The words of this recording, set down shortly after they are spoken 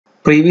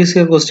Previous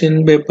year question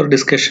paper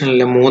discussion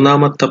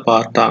മൂന്നാമത്തെ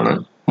പാർട്ടാണ്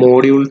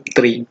module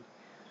 3.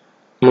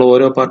 നമ്മൾ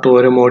ഓരോ പാർട്ട്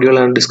ഓരോ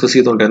മോഡ്യൂളാണ് ഡിസ്കസ്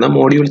ചെയ്തുകൊണ്ടിരുന്നത്.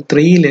 മോഡ്യൂൾ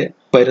 3ൽ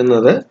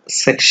വരുന്നത്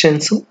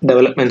സെക്ഷൻസും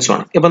ഡെവലപ്മെന്റ്സും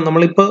ആണ്. ഇപ്പം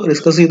നമ്മളിപ്പോൾ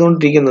ഡിസ്കസ്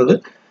ചെയ്തുകൊണ്ടിരിക്കുന്നത്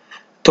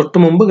തൊട്ട്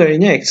മുമ്പ്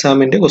കഴിഞ്ഞ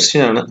എക്സാമിന്റെ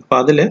ക്വസ്റ്റ്യൻ ആണ്. അപ്പം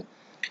അതിൽ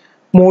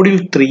മോഡ്യൂൾ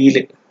 3ൽ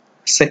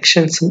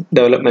സെക്ഷൻസും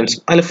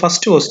ഡെവലപ്മെന്റ്സും അതിൽ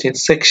ഫസ്റ്റ് ക്വസ്റ്റ്യൻ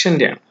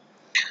സെക്ഷൻ്റെ ആണ്.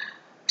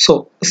 സോ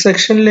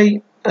സെക്ഷനിലെ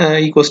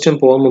ഈ ക്വസ്റ്റ്യൻ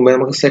പോകുന്ന മുമ്പേ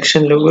നമുക്ക്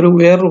സെക്ഷനിൽ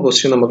വേറൊരു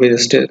ക്വസ്റ്റ്യൻ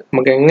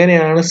നമുക്ക്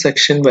എങ്ങനെയാണ്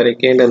സെക്ഷൻ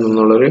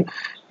വരയ്ക്കേണ്ടതെന്നുള്ളൊരു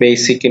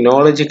ബേസിക്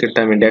നോളജ്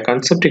കിട്ടാൻ വേണ്ടി, ആ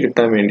കൺസെപ്റ്റ്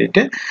കിട്ടാൻ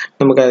വേണ്ടിയിട്ട്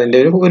നമുക്ക്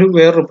അതിൻ്റെ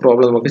വേറൊരു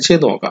പ്രോബ്ലം നമുക്ക്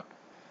ചെയ്തു നോക്കാം.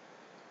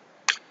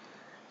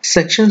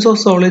 സെക്ഷൻസ് ഓഫ്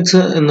സോളിഡ്സ്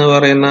എന്ന്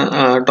പറയുന്ന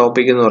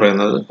ടോപ്പിക് എന്ന്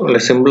പറയുന്നത് വളരെ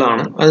സിമ്പിൾ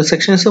ആണ്. അത്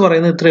സെക്ഷൻസ്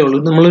പറയുന്നത് ഇത്രയേ ഉള്ളൂ.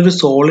 നമ്മളൊരു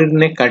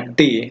സോളിഡിനെ കട്ട്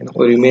ചെയ്യണം,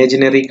 ഒരു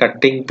ഇമേജിനറി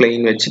കട്ടിംഗ് പ്ലെയിൻ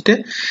വെച്ചിട്ട്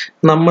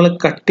നമ്മൾ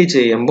കട്ട്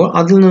ചെയ്യുമ്പോൾ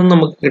അതിൽ നിന്ന്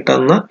നമുക്ക്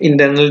കിട്ടുന്ന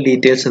ഇന്റർണൽ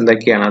ഡീറ്റെയിൽസ്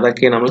എന്തൊക്കെയാണ്,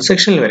 അതൊക്കെയാണ് നമ്മൾ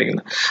സെക്ഷനിൽ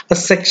വരയ്ക്കുന്നത്. അപ്പോൾ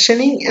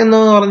സെക്ഷനിങ് എന്ന്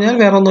പറഞ്ഞാൽ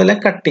വേറെ ഒന്നുമില്ല,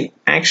 cutting.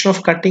 Action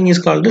of cutting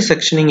is called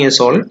സെക്ഷനിങ് A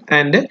solid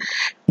and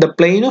the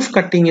plain of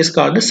cutting is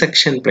called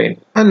section plain.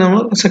 അത്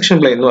നമ്മൾ സെക്ഷൻ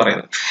പ്ലെയിൻ എന്ന്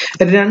പറയുന്നത്.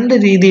 രണ്ട്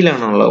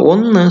രീതിയിലാണുള്ളത്.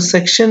 ഒന്ന്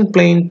section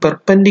plain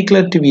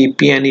perpendicular to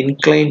VP and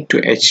inclined to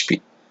HP.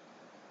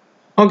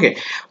 Okay,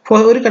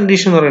 ഒരു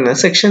കണ്ടീഷൻ എന്ന് പറയുന്നത്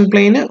സെക്ഷൻ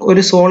പ്ലെയിന്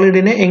ഒരു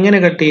സോളിഡിനെ എങ്ങനെ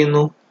കട്ട്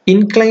ചെയ്യുന്നു?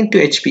 Incline to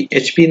HP.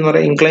 എന്ന്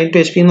പറയുന്നത് ഇൻക്ലൈൻ ടു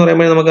HP എന്ന്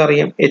പറയുമ്പോൾ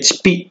നമുക്കറിയാം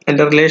HP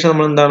എൻ്റെ റിലേഷൻ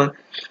നമ്മൾ എന്താണ്,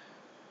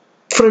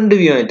 ഫ്രണ്ട്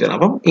വ്യൂ ആയിട്ടാണ്.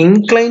 അപ്പം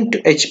ഇൻക്ലൈൻ ടു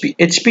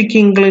HPക്ക്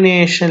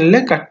ഇൻക്ലിനേഷനിൽ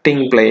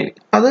കട്ടിംഗ് പ്ലെയിൻ,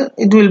 അത്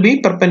it will be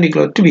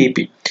perpendicular to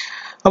VP.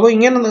 അപ്പോൾ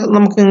ഇങ്ങനെ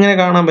നമുക്ക് എങ്ങനെ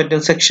കാണാൻ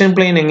പറ്റും സെക്ഷൻ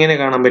പ്ലെയിൻ? എങ്ങനെ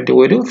കാണാൻ പറ്റും?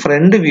 ഒരു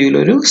ഫ്രണ്ട് വ്യൂവിൽ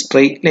ഒരു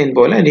സ്ട്രെയിറ്റ് ലൈൻ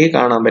പോലെ എനിക്ക്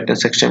കാണാൻ പറ്റും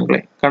സെക്ഷൻ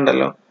പ്ലെയിൻ.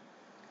 കണ്ടോ?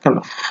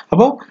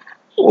 അപ്പോൾ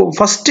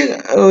ഫസ്റ്റ്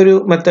ഒരു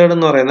മെത്തേഡ്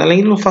എന്ന് പറയുന്നത്,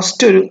 അല്ലെങ്കിൽ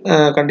ഫസ്റ്റ് ഒരു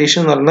കണ്ടീഷൻ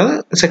എന്ന് പറയുന്നത്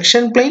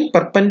section plain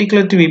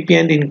perpendicular to VP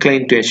and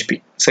incline to HP.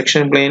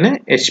 Section plane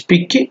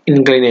HPക്ക്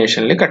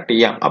ഇൻക്ലിനേഷനിൽ cut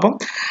ചെയ്യാം. അപ്പം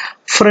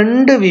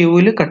ഫ്രണ്ട്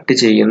വ്യൂവിൽ കട്ട്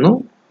ചെയ്യുന്നു.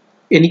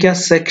 എനിക്ക് ആ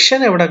സെക്ഷൻ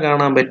എവിടെ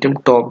കാണാൻ പറ്റും?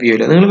 ടോപ്പ്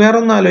വ്യൂവിൽ. നിങ്ങൾ വേറെ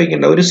ഒന്നും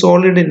ആലോചിക്കേണ്ട. ഒരു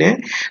സോളിഡിനെ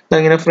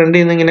ഇങ്ങനെ ഫ്രണ്ടിൽ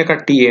നിന്ന് ഇങ്ങനെ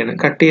കട്ട് ചെയ്യാണ്.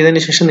 കട്ട്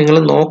ചെയ്തതിന് ശേഷം നിങ്ങൾ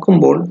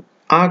നോക്കുമ്പോൾ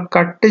ആ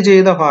കട്ട്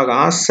ചെയ്ത ഭാഗം,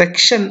 ആ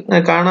സെക്ഷൻ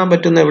കാണാൻ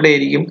പറ്റുന്ന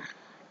എവിടെയായിരിക്കും?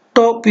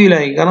 ടോപ്പ്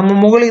വ്യൂയിലായിരിക്കും. കാരണം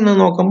മുകളിൽ നിന്ന്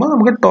നോക്കുമ്പോൾ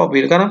നമുക്ക് ടോപ്പ്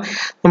വ്യൂ. കാരണം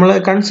നമ്മൾ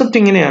കൺസെപ്റ്റ്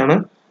ഇങ്ങനെയാണ്,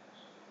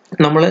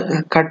 നമ്മൾ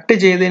കട്ട്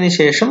ചെയ്തതിന്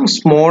ശേഷം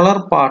സ്മോളർ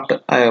പാർട്ട്,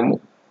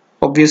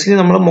 ഒബ്വിയസ്ലി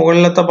നമ്മൾ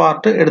മുകളിലത്തെ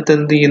പാർട്ട് എടുത്ത്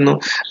എന്ത് ചെയ്യുന്നു?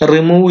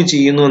 റിമൂവ്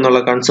ചെയ്യുന്നു എന്നുള്ള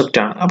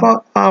കൺസെപ്റ്റാണ്. അപ്പോൾ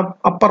ആ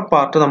അപ്പർ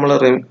പാർട്ട് നമ്മൾ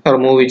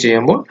റിമൂവ്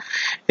ചെയ്യുമ്പോൾ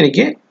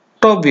എനിക്ക്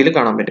ടോപ്പ് വ്യൂയിൽ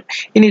കാണാൻ പറ്റും.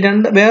 ഇനി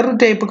വേറൊരു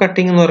ടൈപ്പ്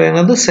കട്ടിംഗ് എന്ന്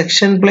പറയുന്നത്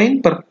section plain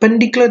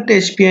perpendicular to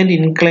HP and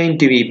incline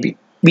to VP.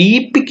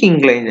 VPക്ക്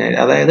incline ആയി,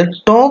 അതായത്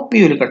ടോപ്പ്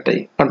വ്യൂവിൽ കട്ട്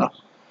ചെയ്യും. കണ്ടോ?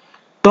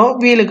 ടോപ്പ്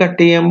വ്യൂവിൽ കട്ട്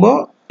ചെയ്യുമ്പോൾ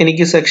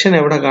എനിക്ക് സെക്ഷൻ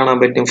എവിടെ കാണാൻ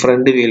പറ്റും?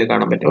 ഫ്രണ്ട് വ്യൂവിൽ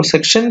കാണാൻ പറ്റും. അപ്പോൾ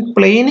സെക്ഷൻ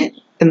പ്ലെയിന്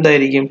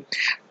എന്തായിരിക്കും?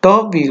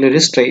 ടോപ്പ് വ്യൂവിൽ ഒരു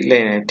സ്ട്രെയിറ്റ്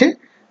ലൈൻ ആയിട്ട്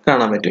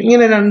കാണാൻ പറ്റും.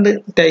 ഇങ്ങനെ രണ്ട്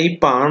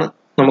ടൈപ്പാണ്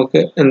നമുക്ക്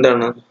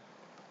എന്താണ്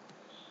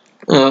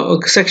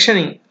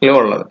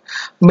സെക്ഷനിങ്ങിലുള്ളത്.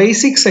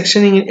 ബേസിക്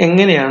സെക്ഷനിങ്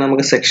എങ്ങനെയാണ്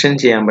നമുക്ക് സെക്ഷൻ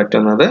ചെയ്യാൻ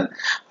പറ്റുന്നത്?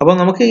 അപ്പോൾ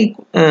നമുക്ക് ഈ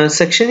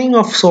സെക്ഷനിങ്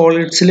ഓഫ്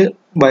സോളിഡ്സിൽ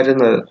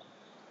വരുന്നത്,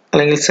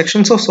 അല്ലെങ്കിൽ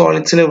സെക്ഷൻസ് ഓഫ്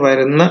സോളിഡ്സിൽ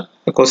വരുന്ന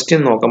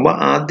ക്വസ്റ്റ്യൻ നോക്കുമ്പോൾ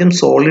ആദ്യം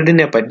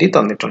സോളിഡിനെ പറ്റി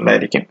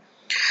തന്നിട്ടുണ്ടായിരിക്കും.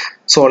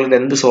 സോളിഡ്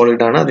എന്ത്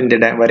സോളിഡാണ്, അതിന്റെ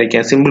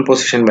വരയ്ക്കാൻ, സിമ്പിൾ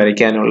പൊസിഷൻ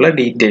വരയ്ക്കാനുള്ള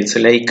ഡീറ്റെയിൽസ്,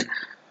 ലൈക്ക്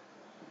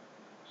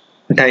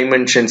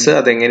ഡൈമെൻഷൻസ്,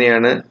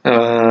 അതെങ്ങനെയാണ്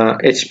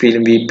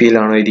HP-യിലും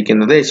VP-യിലാണോ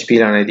ഇരിക്കുന്നത്,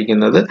 HP-യിലാണോ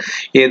ഇരിക്കുന്നത്,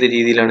 ഏത്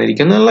രീതിയിലാണ്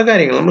ഇരിക്കുന്നത് എന്നുള്ള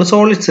കാര്യങ്ങൾ നമ്മൾ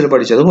സോളിഡ്സിൽ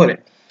പഠിച്ചതുപോലെ.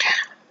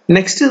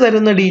 നെക്സ്റ്റ്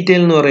തരുന്ന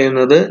ഡീറ്റെയിൽ എന്ന്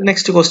പറയുന്നത്,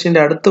 നെക്സ്റ്റ്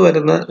ക്വസ്റ്റ്യൻ്റെ അടുത്ത്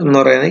വരുന്ന എന്ന്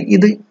പറയുന്നത്,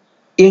 ഇത്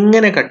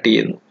എങ്ങനെ കട്ട്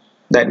ചെയ്യുന്നു.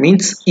 ദാറ്റ്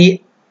മീൻസ് ഈ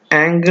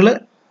ആംഗിള്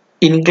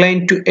ഇൻക്ലൈൻ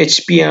ടു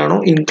HP ആണോ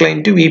ഇൻക്ലൈൻ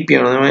ടു VP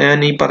ആണോ? ഞാൻ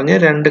ഈ പറഞ്ഞ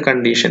രണ്ട്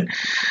കണ്ടീഷൻ,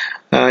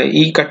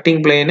 ഈ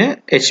കട്ടിംഗ് പ്ലെയിന്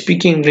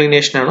HPക്ക്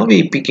ഇൻക്ലിനേഷൻ ആണോ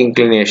VPക്ക്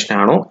ഇൻക്ലിനേഷൻ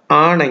ആണോ,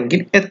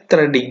 ആണെങ്കിൽ എത്ര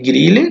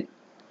ഡിഗ്രിയിൽ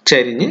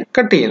ചരിഞ്ഞ്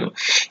കട്ട് ചെയ്യുന്നു.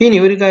 ഇനി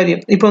ഒരു കാര്യം,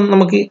 ഇപ്പം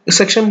നമുക്ക്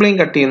സെക്ഷൻ പ്ലെയിൻ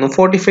കട്ട് ചെയ്യുന്നു,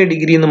 45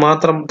 ഡിഗ്രി എന്ന്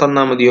മാത്രം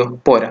തന്നാൽ മതിയോ?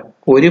 പോരാ,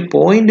 ഒരു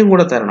പോയിന്റും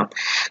കൂടെ തരണം.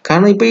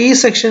 കാരണം ഇപ്പൊ ഈ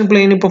സെക്ഷൻ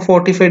പ്ലെയിൻ ഇപ്പൊ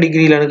 45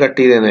 ഡിഗ്രിയിലാണ് കട്ട്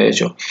ചെയ്തതെന്ന്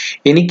ചോദിച്ചോ,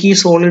 എനിക്ക് ഈ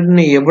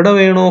സോളിഡിന് എവിടെ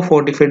വേണോ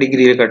 45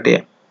 ഡിഗ്രിയിൽ കട്ട്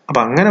ചെയ്യാം.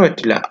 അപ്പൊ അങ്ങനെ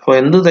പറ്റില്ല. അപ്പൊ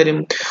എന്ത് തരും?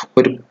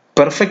 ഒരു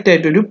പെർഫെക്റ്റ്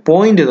ആയിട്ട് ഒരു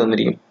പോയിന്റ്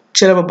തന്നിരിക്കും.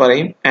 ചിലപ്പോൾ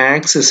പറയും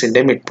ആക്സിസിന്റെ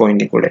മിഡ്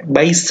പോയിന്റിൽ കൂടെ,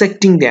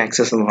 ബൈസെക്റ്റിംഗ് ദി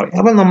ആക്സസ് എന്ന് പറയും.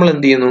 അപ്പം നമ്മൾ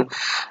എന്ത് ചെയ്യുന്നു?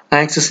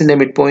 ആക്സിസിന്റെ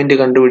മിഡ് പോയിന്റ്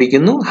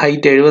കണ്ടുപിടിക്കുന്നു.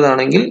 ഹൈറ്റ് 70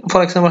 ആണെങ്കിൽ,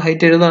 ഫോർ എക്സാമ്പിൾ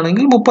ഹൈറ്റ് 70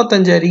 ആണെങ്കിൽ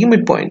 35 ആയിരിക്കും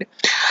മിഡ് പോയിന്റ്.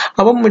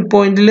 അപ്പം മിഡ്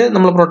പോയിന്റിൽ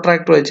നമ്മൾ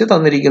പ്രൊട്രാക്ടർ വെച്ച്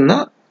തന്നിരിക്കുന്ന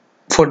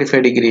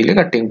 45 ഡിഗ്രിയിൽ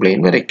കട്ടിംഗ് പ്ലെയിൻ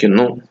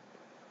വരയ്ക്കുന്നു.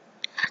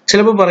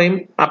 ചിലപ്പോൾ പറയും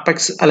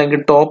അപ്പെക്സ്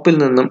അല്ലെങ്കിൽ ടോപ്പിൽ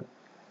നിന്നും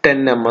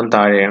 10 mm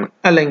താഴെയാണ്,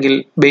 അല്ലെങ്കിൽ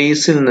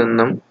ബേസിൽ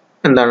നിന്നും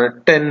എന്താണ്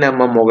 10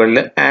 mm മുകളിൽ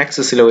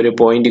ആക്സിസിലെ ഒരു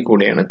പോയിന്റിൽ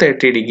കൂടെയാണ്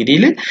 30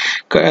 ഡിഗ്രിയിൽ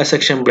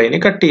സെക്ഷൻ പ്ലെയിന്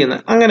കട്ട്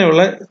ചെയ്യുന്നത്.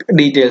 അങ്ങനെയുള്ള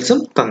ഡീറ്റെയിൽസും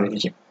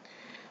തന്നിരിക്കും.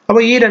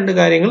 അപ്പോൾ ഈ രണ്ട്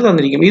കാര്യങ്ങൾ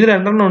തന്നിരിക്കും. ഇത്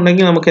രണ്ടെണ്ണം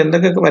ഉണ്ടെങ്കിൽ നമുക്ക്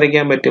എന്തൊക്കെ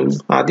വരയ്ക്കാൻ പറ്റും?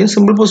 ആദ്യം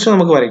സിമ്പിൾ പൊസിഷൻ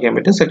നമുക്ക് വരയ്ക്കാൻ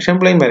പറ്റും, സെക്ഷൻ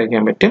പ്ലെയിൻ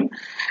വരയ്ക്കാൻ പറ്റും.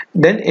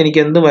 ദെൻ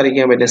എനിക്ക് എന്ത്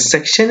വരയ്ക്കാൻ പറ്റും?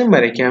 സെക്ഷനും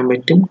വരയ്ക്കാൻ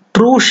പറ്റും,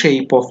 ട്രൂ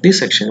ഷേപ്പ് ഓഫ് ദി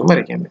സെക്ഷനും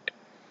വരയ്ക്കാൻ പറ്റും.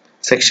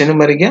 സെക്ഷനും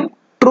വരയ്ക്കാം,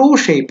 true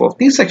shape of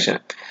the section.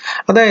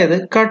 അതായത്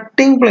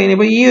കട്ടിംഗ് പ്ലെയിൻ,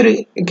 ഇപ്പൊ ഈ ഒരു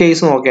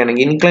കേസ്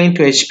നോക്കുകയാണെങ്കിൽ, ഇൻക്ലൈൻ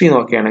ടു HP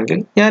നോക്കുകയാണെങ്കിൽ,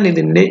 ഞാൻ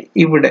ഇതിന്റെ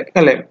ഇവിടെ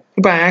അല്ലെ,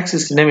 ഇപ്പൊ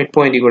ആക്സിസിന്റെ മിഡ്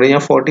പോയിന്റിൽ കൂടെ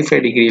ഞാൻ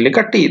 45 ഡിഗ്രിയിൽ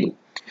കട്ട് ചെയ്തു.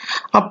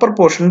 അപ്പർ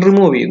പോർഷൻ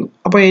റിമൂവ് ചെയ്തു.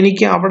 അപ്പോൾ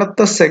എനിക്ക്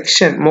അവിടുത്തെ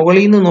സെക്ഷൻ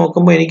മുകളിൽ നിന്ന്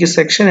നോക്കുമ്പോൾ എനിക്ക്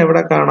സെക്ഷൻ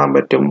എവിടെ കാണാൻ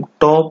പറ്റും?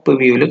 ടോപ്പ്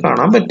വ്യൂവിൽ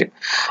കാണാൻ പറ്റും.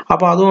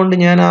 അപ്പോൾ അതുകൊണ്ട്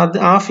ഞാൻ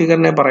ആ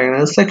ഫിഗറിനെ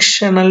പറയുന്നത്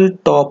സെക്ഷണൽ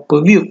ടോപ്പ്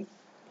വ്യൂ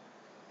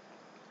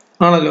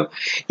ആണല്ലോ.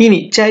 ഇനി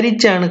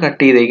ചരിച്ചാണ് കട്ട്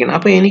ചെയ്തേക്കുന്നത്.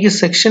 അപ്പോൾ എനിക്ക്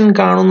സെക്ഷൻ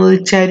കാണുന്നത്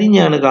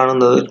ചരിഞ്ഞാണ്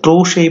കാണുന്നത്, true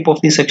shape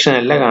of the section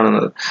അല്ല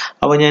കാണുന്നത്.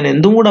 അപ്പോൾ ഞാൻ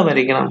എന്തും കൂടെ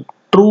വരയ്ക്കണം?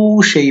 ട്രൂ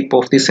ഷേപ്പ്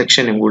ഓഫ് ദി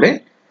സെക്ഷനും കൂടെ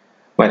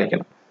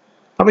വരയ്ക്കണം.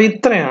 അപ്പോൾ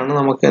ഇത്രയാണ്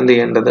നമുക്ക് എന്ത്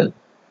ചെയ്യേണ്ടത്?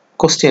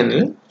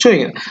 ക്വസ്റ്റ്യനിൽ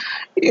ചോദിക്കുന്നത്.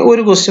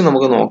 ഒരു ക്വസ്റ്റ്യൻ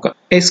നമുക്ക് നോക്കാം.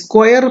 A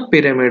square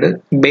pyramid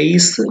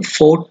base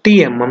 40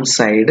 mm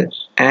side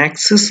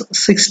axis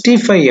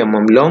 65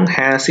 mm long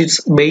has its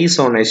base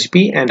on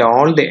HP and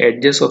all the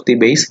edges of the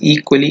base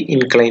equally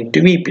inclined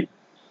to VP.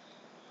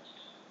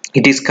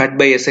 It is cut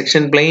by a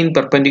section plane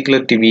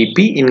perpendicular to VP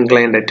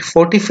inclined at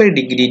 45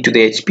 degree to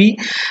the HP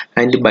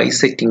and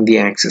bisecting the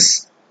axis.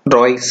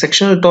 Draw a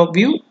sectional top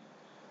view.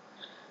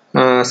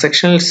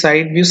 Sectional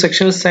side view.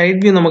 Sectional side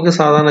view നമുക്ക്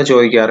സാധാരണ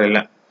ചോദിക്കാറില്ല.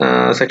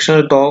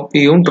 Sectional top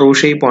വ്യൂവും true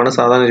ഷേപ്പും ആണ്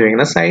സാധാരണ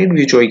ചോദിക്കുന്നത്. Side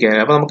view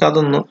ചോദിക്കാറില്ല. അപ്പോൾ നമുക്ക്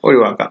അതൊന്ന്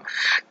ഒഴിവാക്കാം.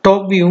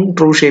 ടോപ്പ് വ്യൂവും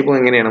ട്രൂ ഷേപ്പും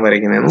എങ്ങനെയാണ്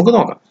വരയ്ക്കുന്നത് നമുക്ക്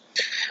നോക്കാം.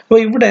 അപ്പോൾ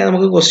ഇവിടെ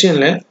നമുക്ക്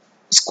ക്വസ്റ്റ്യനിൽ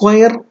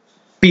square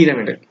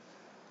pyramid,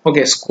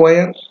 okay,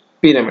 square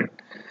pyramid.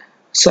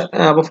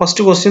 അപ്പോൾ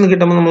ഫസ്റ്റ് ക്വസ്റ്റ്യൻ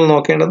കിട്ടുമ്പോൾ നമ്മൾ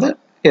നോക്കേണ്ടത്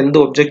എന്ത്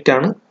ഒബ്ജക്റ്റ്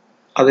ആണ്,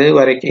 അത്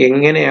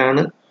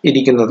എങ്ങനെയാണ്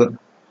ഇരിക്കുന്നത്,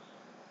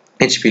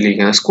 HP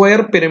യിലിരിക്കുന്നത്. സ്ക്വയർ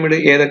പിരമിഡ്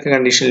ഏതൊക്കെ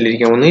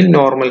കണ്ടീഷനിലിരിക്കാം? ഒന്നുകിൽ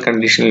നോർമൽ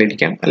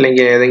കണ്ടീഷനിലിരിക്കാം,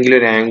 അല്ലെങ്കിൽ ഏതെങ്കിലും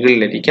ഒരു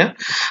ആംഗിളിലിരിക്കാം,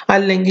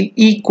 അല്ലെങ്കിൽ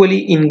ഈക്വലി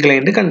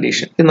ഇൻക്ലൈൻഡ്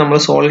കണ്ടീഷൻ. ഇത് നമ്മൾ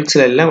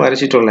സോളിഡ്സിലെല്ലാം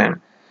വരച്ചിട്ടുള്ളതാണ്.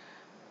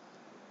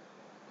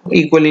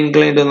 ഈക്വലി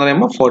ഇൻക്ലൈൻഡ് എന്ന്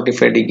പറയുമ്പോൾ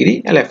 45 ഡിഗ്രി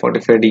അല്ലെ,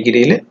 45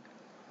 ഡിഗ്രിയിൽ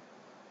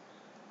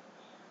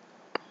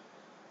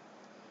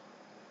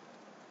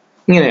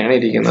ഇങ്ങനെയാണ്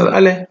ഇരിക്കുന്നത്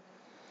അല്ലെ.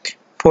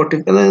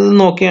 40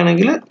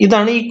 നോക്കുകയാണെങ്കിൽ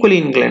ഇതാണ് ഈക്വലി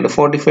ഇൻക്ലൈൻഡ്.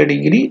 45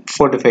 ഡിഗ്രി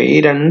 45, ഈ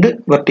രണ്ട്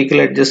വെർട്ടിക്കൽ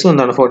എഡ്ജസും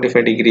എന്താണ്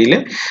 45 ഡിഗ്രിയിൽ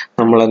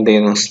നമ്മൾ എന്ത്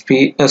ചെയ്യുന്നു?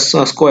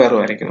 സ്ക്വയർ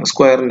വരയ്ക്കുന്നു.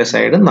 സ്ക്വയറിന്റെ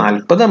സൈഡ്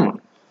 40 mm.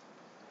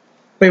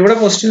 അപ്പൊ ഇവിടെ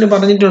ക്വസ്റ്റ്യൻ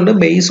പറഞ്ഞിട്ടുണ്ട്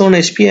base on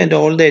HP and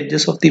all the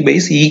edges of the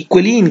base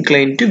equally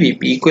inclined to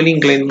VP. Equally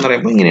inclined എന്ന്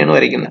പറയുമ്പോൾ ഇങ്ങനെയാണ്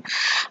വരയ്ക്കുന്നത്.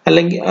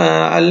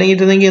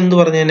 അല്ലെങ്കിൽ എന്ത്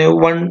പറഞ്ഞാൽ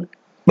one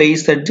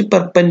base edge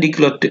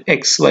perpendicular to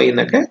XY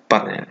എന്നൊക്കെ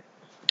പറഞ്ഞാൽ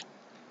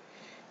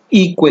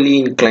ഈക്വലി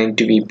ഇൻക്ലൈൻഡ്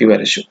ടു VP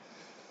വരച്ചു.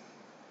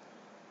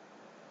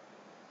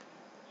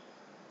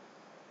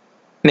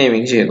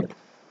 നെയിമിംഗ് ചെയ്തു.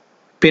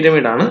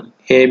 പിരമിഡാണ്,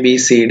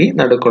 ABCD,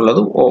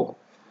 നടുക്കുള്ളത് O.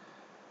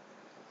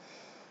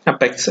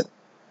 അപ്പെക്സ്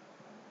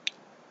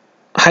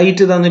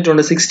ഹൈറ്റ്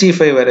തന്നിട്ടുണ്ട്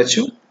 65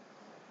 വരച്ചു.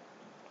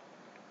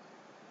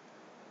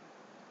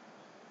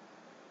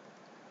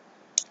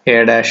 A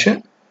ഡാഷ്,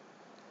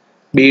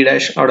 B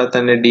ഡാഷ്, അവിടെ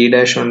തന്നെ D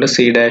ഡാഷ് ഉണ്ട്,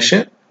 C ഡാഷ്,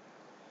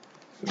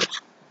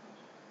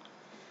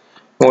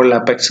 മുകളിൽ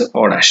അപ്പെക്സ്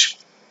O ഡാഷ്.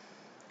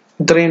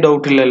 ഇത്രയും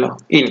ഡൗട്ട് ഇല്ലല്ലോ.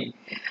 ഇനി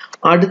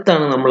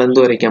അടുത്താണ് നമ്മൾ എന്ത്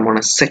വരയ്ക്കാൻ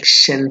പോണത്?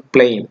 സെക്ഷൻ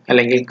പ്ലെയിൻ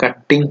അല്ലെങ്കിൽ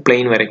കട്ടിംഗ്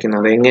പ്ലെയിൻ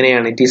വരയ്ക്കുന്നത്.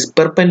 എങ്ങനെയാണ്? It is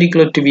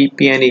perpendicular to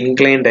VP and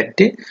inclined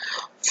at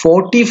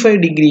 45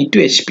 degree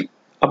to HP.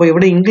 അപ്പോൾ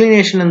ഇവിടെ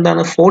ഇൻക്ലിനേഷൻ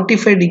എന്താണ്?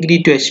 45 ഡിഗ്രി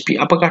ടു HP.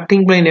 അപ്പോൾ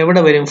കട്ടിംഗ് പ്ലെയിൻ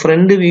എവിടെ വരും?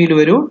 ഫ്രണ്ട് വ്യൂവിൽ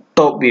വരുമോ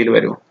ടോപ്പ് വ്യൂവിൽ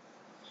വരുമോ?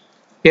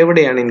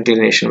 എവിടെയാണ്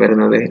ഇൻക്ലിനേഷൻ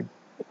വരുന്നത്?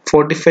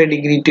 45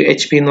 ഡിഗ്രി ടു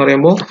HP എന്ന്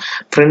പറയുമ്പോൾ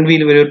ഫ്രണ്ട്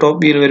വ്യൂവിൽ വരുമോ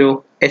ടോപ്പ് വ്യൂവിൽ വരുമോ?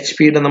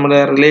 HP-യുടെ നമ്മുടെ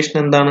റിലേഷൻ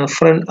എന്താണ്?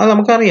 ഫ്രണ്ട്, അത്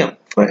നമുക്കറിയാം.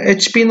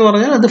 HP എന്ന്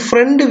പറഞ്ഞാൽ അത്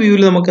ഫ്രണ്ട്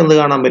വ്യൂവിൽ നമുക്ക് എന്ത്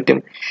കാണാൻ പറ്റും?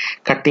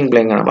 കട്ടിംഗ്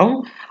പ്ലെയിൻ കാണാം.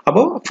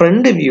 അപ്പോൾ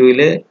ഫ്രണ്ട്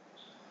വ്യൂവിൽ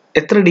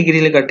എത്ര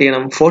ഡിഗ്രിയിൽ കട്ട്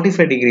ചെയ്യണം?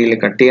 45 ഡിഗ്രിയിൽ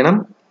കട്ട് ചെയ്യണം.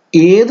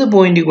 ഏത്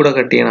പോയിന്റിൽ കൂടെ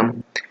കട്ട് ചെയ്യണം?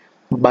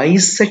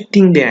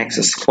 ബൈസെക്റ്റിംഗ് ദി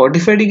ആക്സിസ്.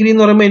 45 ഡിഗ്രി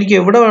എന്ന് പറയുമ്പോൾ എനിക്ക്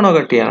എവിടെ വേണോ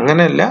കട്ട് ചെയ്യാം,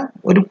 അങ്ങനെയല്ല,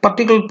 ഒരു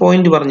പർട്ടിക്കുലർ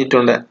പോയിന്റ്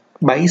പറഞ്ഞിട്ടുണ്ട്.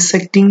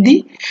 ബൈസെക്റ്റിംഗ് ദി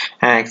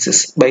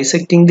ആക്സിസ്.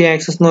 ബൈസെക്റ്റിംഗ് ദി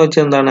ആക്സിസ് എന്ന്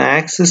വെച്ചാൽ എന്താണ്?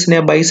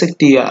 ആക്സിസിനെ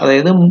ബൈസെക്ട് ചെയ്യുക,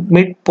 അതായത്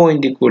മിഡ്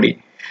പോയിന്റിൽ കൂടി.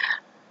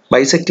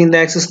 ബൈസെക്റ്റിംഗ് ദി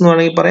ആക്സിസ് എന്ന്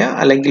വേണമെങ്കിൽ പറയാം,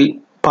 അല്ലെങ്കിൽ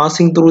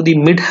passing through the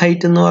mid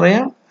height എന്ന്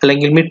പറയാം,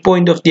 അല്ലെങ്കിൽ mid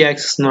point of the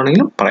axis എന്ന്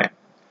വേണമെങ്കിലും പറയാം.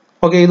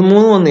 ഓക്കെ, ഇത്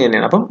മൂന്നും ഒന്ന്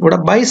തന്നെയാണ്. അപ്പം ഇവിടെ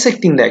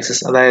ബൈസെക്റ്റിംഗ് ദി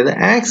ആക്സിസ്, അതായത്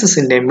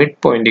ആക്സിസിന്റെ മിഡ്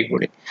പോയിന്റിൽ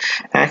കൂടി,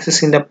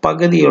 ആക്സിസിന്റെ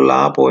പകുതിയുള്ള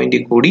ആ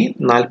പോയിന്റിൽ കൂടി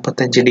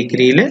 45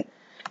 ഡിഗ്രിയിൽ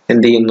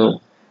എന്ത് ചെയ്യുന്നു?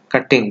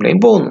 കട്ടിംഗ് പ്ലെയിൻ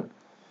പോകുന്നു.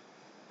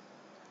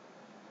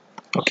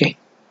 ഓക്കെ,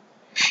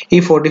 ഈ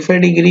 45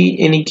 ഡിഗ്രി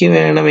എനിക്ക്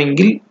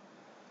വേണമെങ്കിൽ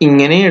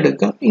ഇങ്ങനെ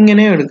എടുക്കാം,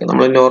 ഇങ്ങനെ എടുക്കാം.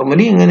 നമ്മൾ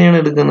നോർമലി എങ്ങനെയാണ്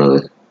എടുക്കുന്നത്?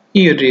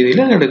 ഈ ഒരു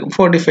രീതിയിലാണ് എടുക്കും.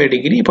 45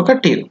 ഡിഗ്രി ഇപ്പൊ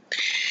കട്ട് ചെയ്തു.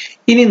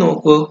 ഇനി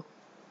നോക്കൂ,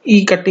 ഈ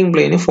കട്ടിംഗ്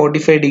പ്ലെയിന്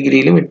 45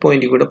 ഡിഗ്രിയിൽ മിഡ്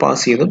പോയിന്റിൽ കൂടെ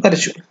പാസ് ചെയ്ത്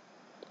വരച്ചു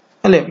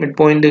അല്ലെ.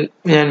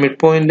 ഞാൻ മിഡ്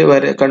പോയിന്റ്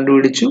വരെ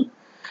കണ്ടുപിടിച്ചു,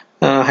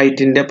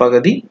 ഹൈറ്റിന്റെ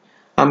പകുതി.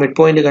 ആ മിഡ്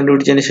പോയിന്റ്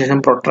കണ്ടുപിടിച്ചതിന് ശേഷം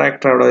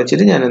പ്രൊട്രാക്ടർ അവിടെ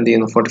വെച്ചിട്ട് ഞാൻ എന്ത്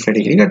ചെയ്യുന്നു? 45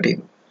 ഡിഗ്രി കട്ട്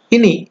ചെയ്യുന്നു.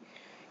 ഇനി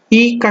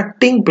ഈ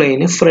കട്ടിംഗ്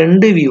പ്ലെയിന്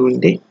ഫ്രണ്ട്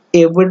വ്യൂവിന്റെ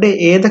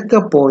ഏതൊക്കെ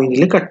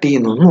പോയിന്റിൽ കട്ട്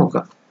ചെയ്യുന്നു എന്ന്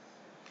നോക്കാം.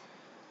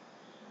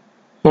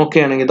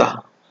 നോക്കുകയാണെങ്കിൽ ഇതാ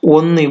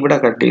ഒന്ന് ഇവിടെ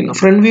കട്ട് ചെയ്യുന്നു.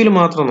 ഫ്രണ്ട് വ്യൂവിൽ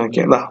മാത്രം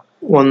നോക്കിയാൽ ഇതാ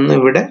ഒന്ന്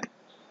ഇവിടെ,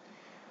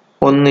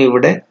 ഒന്ന്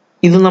ഇവിടെ.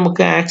 ഇത്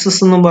നമുക്ക് ആക്സിസ്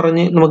എന്നും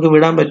പറഞ്ഞ് നമുക്ക്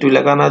വിടാൻ പറ്റില്ല,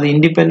 കാരണം അത്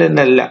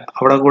ഇൻഡിപെൻഡന്റ് അല്ല.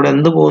 അവിടെ കൂടെ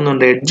എന്ത്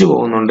പോകുന്നുണ്ട്? എഡ്ജ്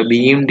പോകുന്നുണ്ട്,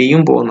 ബിയും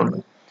ഡിയും പോകുന്നുണ്ട്.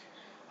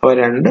 അപ്പൊ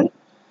 2,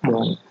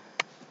 3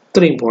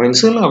 ഇത്രയും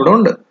പോയിന്റ്സുകൾ അവിടെ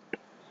ഉണ്ട്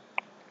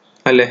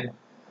അല്ലേ.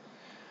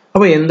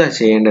 അപ്പൊ എന്താ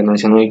ചെയ്യേണ്ടതെന്ന്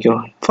വെച്ചാൽ നോക്കിയോ,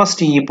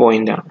 ഫസ്റ്റ് ഈ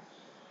പോയിന്റ് ആണ്.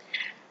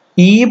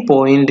 ഈ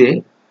പോയിന്റ്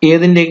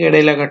ഏതിൻ്റെയൊക്കെ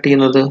ഇടയിലാണ് കട്ട്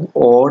ചെയ്യുന്നത്?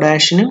 O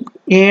ഡാഷിനും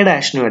A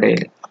ഡാഷിനും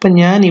ഇടയിൽ. അപ്പം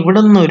ഞാൻ ഇവിടെ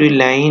നിന്ന് ഒരു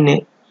ലൈന്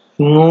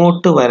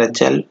ഇങ്ങോട്ട്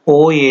വരച്ചാൽ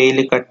OAയിൽ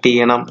കട്ട്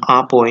ചെയ്യണം, ആ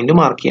പോയിന്റ്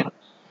മാർക്ക് ചെയ്യണം.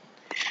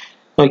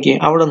 ഓക്കെ,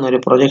 അവിടെ നിന്ന് ഒരു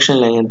പ്രൊജക്ഷൻ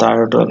ലൈൻ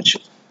താഴോട്ട് വരച്ചു.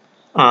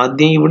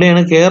 ആദ്യം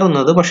ഇവിടെയാണ്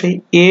കയറുന്നത്, പക്ഷെ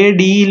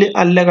ADയിൽ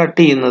അല്ല കട്ട്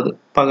ചെയ്യുന്നത്,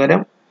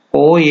 പകരം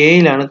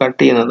OAയിലാണ് കട്ട്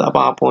ചെയ്യുന്നത്.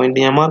 അപ്പോൾ ആ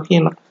പോയിന്റ് ഞാൻ മാർക്ക്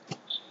ചെയ്യണം.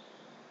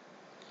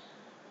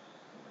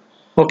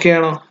 ഓക്കെ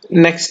ആണോ?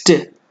 നെക്സ്റ്റ്.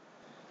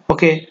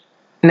 ഓക്കെ,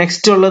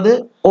 നെക്സ്റ്റ് ഉള്ളത്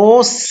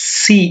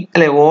OC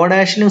അല്ലെ, O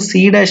ഡാഷിലും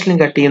C ഡാഷിലും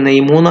കട്ട് ചെയ്യുന്ന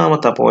ഈ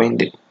മൂന്നാമത്തെ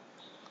പോയിന്റ്.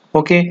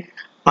 ഓക്കെ,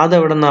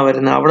 അതെവിടെ നിന്നാണ്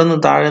വരുന്നത്? അവിടെ നിന്ന്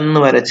താഴെ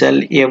നിന്ന് വരച്ചാൽ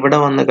എവിടെ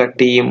വന്ന്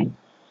കട്ട് ചെയ്യും?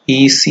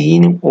 ഈ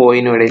സിനും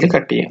ഓയിനും ഇടയിൽ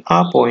കട്ട് ചെയ്യും. ആ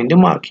പോയിന്റ്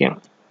മാർക്ക് ചെയ്യണം.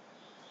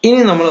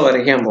 ഇനി നമ്മൾ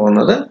വരയ്ക്കാൻ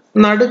പോകുന്നത്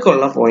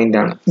നടുക്കുള്ള പോയിന്റ്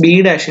ആണ്, ബി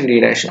ഡാഷും ഡി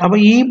ഡാഷും. അപ്പൊ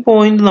ഈ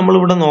പോയിന്റ് നമ്മൾ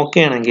ഇവിടെ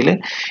നോക്കുകയാണെങ്കിൽ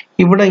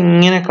ഇവിടെ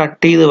ഇങ്ങനെ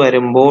കട്ട് ചെയ്ത്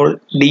വരുമ്പോൾ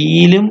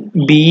ഡിയിലും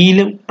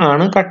ബിയിലും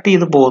ആണ് കട്ട്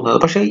ചെയ്ത് പോകുന്നത്.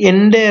 പക്ഷെ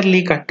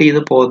എൻറ്റയർലി കട്ട് ചെയ്ത്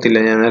പോകത്തില്ല.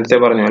 ഞാൻ നേരത്തെ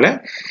പറഞ്ഞ പോലെ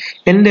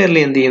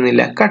എൻറ്റയർലി എന്ത്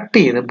ചെയ്യുന്നില്ല, കട്ട്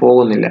ചെയ്ത്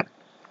പോകുന്നില്ല.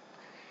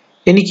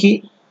 എനിക്ക്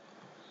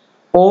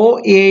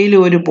OAയിൽ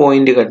ഒരു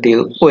പോയിന്റ് കട്ട്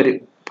ചെയ്തു, ഒരു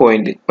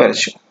പോയിന്റ്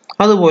വരച്ചു.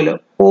 അതുപോലെ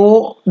O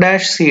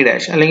ഡാഷ് സി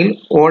ഡാഷ് അല്ലെങ്കിൽ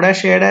O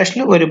ഡാഷ് എ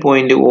ഡാഷിൽ ഒരു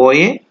point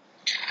OA,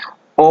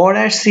 O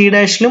dash C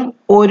ഡാഷിലും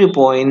ഒരു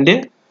പോയിന്റ്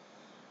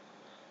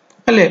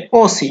അല്ലെ,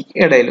 OC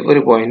ഇടയിൽ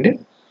ഒരു പോയിന്റ്.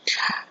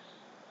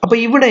 അപ്പൊ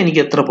ഇവിടെ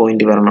എനിക്ക് എത്ര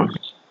പോയിന്റ് വരണം?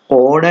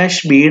 O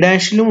ഡാഷ് ബി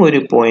ഡാഷിലും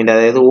ഒരു പോയിന്റ്,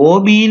 അതായത്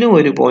OBയിലും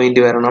ഒരു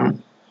പോയിന്റ് വരണം,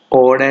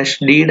 O ഡാഷ്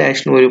ഡി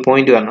ഡാഷിലും ഒരു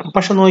പോയിന്റ് വരണം.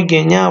 പക്ഷെ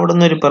നോക്കിയേ, ഞാൻ അവിടെ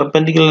നിന്ന് ഒരു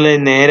പെർപെൻഡിക്കുലർ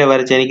ലൈൻ നേരെ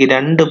വരച്ച് എനിക്ക്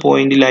 2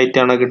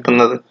 പോയിന്റിലായിട്ടാണ്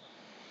കിട്ടുന്നത്.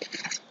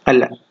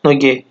 അല്ല,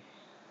 നോക്കിയേ,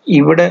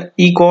 ഇവിടെ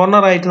ഈ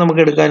കോർണർ ആയിട്ട്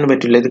നമുക്ക് എടുക്കാൻ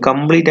പറ്റില്ല, ഇത്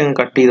കംപ്ലീറ്റ് അങ്ങ്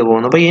കട്ട് ചെയ്ത്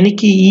പോകുന്നു. അപ്പൊ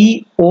എനിക്ക് ഈ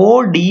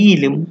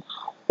ODയിലും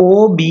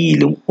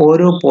OBയിലും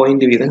ഓരോ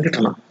പോയിന്റ് വീതം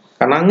കിട്ടണം.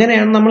 കാരണം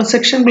അങ്ങനെയാണ് നമ്മൾ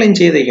സെക്ഷൻ പ്ലെയിൻ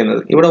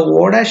ചെയ്തേക്കുന്നത്. ഇവിടെ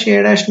O ഡാഷ് എ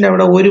ഡാഷിന്റെ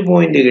അവിടെ ഒരു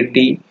പോയിന്റ്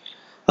കിട്ടി,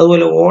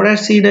 അതുപോലെ O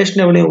ഡാഷ് സി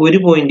ഡാഷിന്റെ അവിടെ ഒരു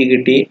പോയിന്റ്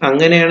കിട്ടി.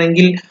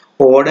 അങ്ങനെയാണെങ്കിൽ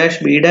O ഡാഷ്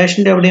ബി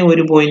ഡാഷിന്റെ അവിടെയും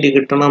ഒരു പോയിന്റ്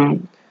കിട്ടണം,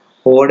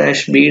 O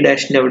ഡാഷ് ബി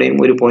ഡാഷിന്റെ അവിടെയും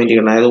ഒരു പോയിന്റ്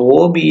കിട്ടണം. അതായത്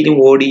OBയിലും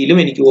ODയിലും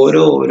എനിക്ക്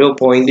ഓരോ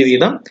പോയിന്റ്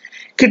വീതം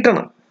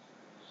കിട്ടണം.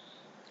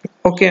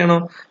 ഓക്കെ ആണോ?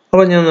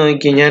 അപ്പൊ ഞാൻ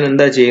നോക്കിയോ, ഞാൻ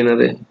എന്താ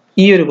ചെയ്യുന്നത്?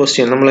 ഈ ഒരു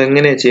ക്വസ്റ്റ്യൻ നമ്മൾ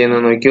എങ്ങനെയാ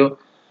ചെയ്യുന്നത് നോക്കിയോ.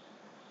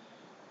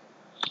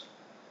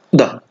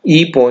 ഇതാ ഈ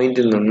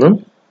പോയിന്റിൽ നിന്നും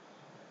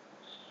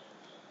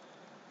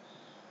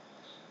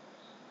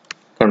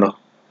കണ്ടോ,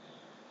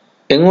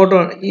 എങ്ങോട്ട്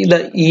ഇതാ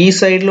ഈ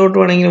സൈഡിലോട്ട്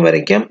വേണമെങ്കിലും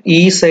വരയ്ക്കാം, ഈ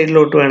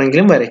സൈഡിലോട്ട്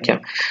വേണമെങ്കിലും വരയ്ക്കാം.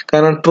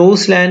 കാരണം ട്രൂ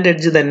സ്ലാൻഡ്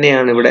എഡ്ജ്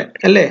തന്നെയാണ് ഇവിടെ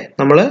അല്ലേ,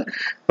 നമ്മൾ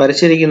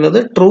വരച്ചിരിക്കുന്നത്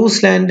ട്രൂ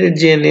സ്ലാൻഡ്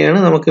എഡ്ജ് തന്നെയാണ്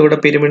നമുക്ക് ഇവിടെ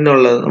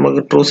പിരമിഡിനുള്ളത്.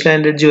 നമുക്ക് ട്രൂ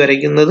സ്ലാൻഡ് എഡ്ജ്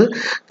വരയ്ക്കുന്നത്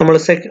നമ്മൾ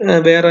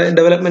വേറെ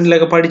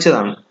ഡെവലപ്മെന്റിലൊക്കെ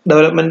പഠിച്ചതാണ്,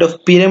 ഡെവലപ്മെന്റ് ഓഫ്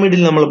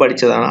പിരമിഡിൽ നമ്മൾ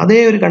പഠിച്ചതാണ്. അതേ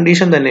ഒരു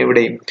കണ്ടീഷൻ തന്നെ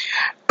ഇവിടെയും,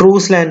 ട്രൂ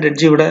സ്ലാൻഡ്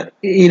എഡ്ജ്. ഇവിടെ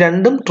ഈ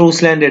രണ്ടും ട്രൂ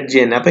സ്ലാൻഡ് എഡ്ജ്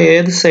തന്നെ. അപ്പൊ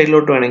ഏത്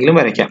സൈഡിലോട്ട് വേണമെങ്കിലും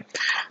വരയ്ക്കാം.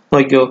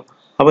 നോക്കിയോ,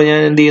 അപ്പൊ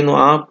ഞാൻ എന്ത് ചെയ്യുന്നു,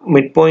 ആ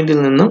മിഡ് പോയിന്റിൽ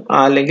നിന്നും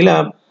അല്ലെങ്കിൽ ആ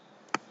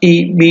ഈ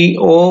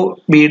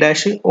ബി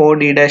ഡാഷ് O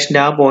ഡി ഡാഷിന്റെ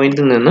ആ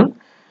പോയിന്റിൽ നിന്നും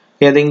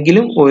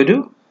ഏതെങ്കിലും ഒരു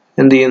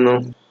എന്ത് ചെയ്യുന്നു,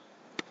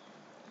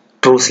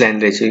 ട്രൂ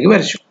സ്ലാൻഡ് എഡ്ജിലേക്ക്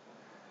വരച്ചു.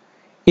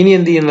 ഇനി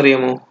എന്ത്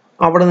ചെയ്യുന്നറിയാമോ,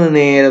 അവിടെ നിന്ന്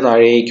നേരെ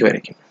താഴേക്ക്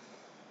വരയ്ക്കും,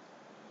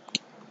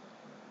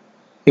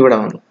 ഇവിടെ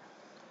വന്നു.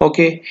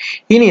 ഓക്കെ,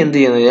 ഇനി എന്ത്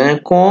ചെയ്യുന്നത്, ഞാൻ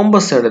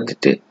കോമ്പസ്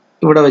എടുത്തിട്ട്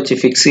ഇവിടെ വെച്ച്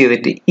ഫിക്സ്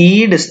ചെയ്തിട്ട് ഈ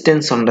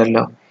ഡിസ്റ്റൻസ്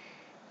ഉണ്ടല്ലോ,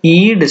 ഈ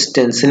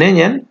ഡിസ്റ്റൻസിനെ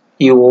ഞാൻ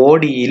ഈ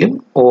ODയിലും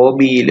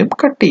OBയിലും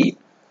കട്ട് ചെയ്യും.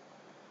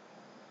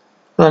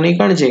 അതാണ് ഈ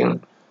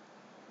കാണിച്ചേക്കുന്നത്.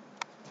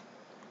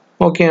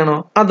 ഓക്കെ ആണോ?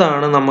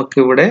 അതാണ്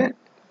നമുക്കിവിടെ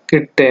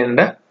കിട്ടേണ്ട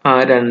ആ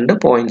 2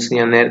 പോയിന്റ്സ്,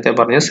 ഞാൻ നേരത്തെ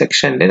പറഞ്ഞ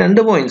സെക്ഷന്റെ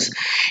 2 പോയിന്റ്സ്.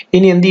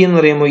 ഇനി എന്ത്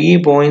ചെയ്യുന്ന അറിയാമോ, ഈ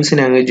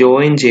പോയിന്റ്സിനെ അങ്ങ്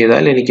ജോയിൻ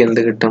ചെയ്താൽ എനിക്ക്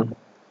എന്ത് കിട്ടും?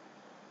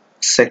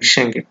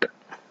 സെക്ഷൻ കിട്ടും.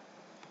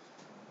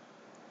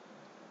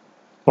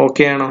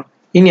 ഓക്കെ ആണോ?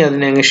 ഇനി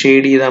അതിനെ അങ്ങ്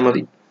ഷെയ്ഡ് ചെയ്താൽ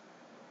മതി.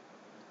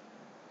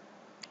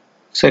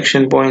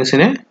 സെക്ഷൻ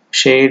പോയിന്റ്സിനെ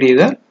ഷെയ്ഡ്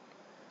ചെയ്താൽ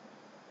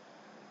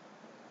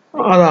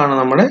അതാണ്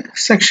നമ്മുടെ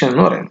സെക്ഷൻ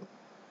എന്ന് പറയുന്നത്.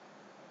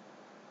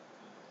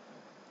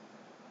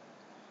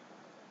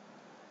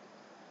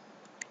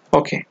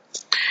 ഓക്കെ,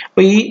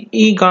 അപ്പൊ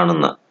ഈ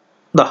കാണുന്ന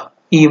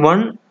ഈ 1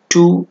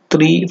 2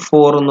 3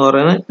 4 എന്ന്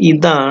പറയുന്നത്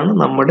ഇതാണ്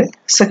നമ്മുടെ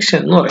സെക്ഷൻ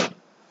എന്ന് പറയുന്നത്.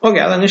 ഓക്കെ,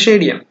 അതങ്ങ്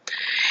ഷെയ്ഡ് ചെയ്യാം.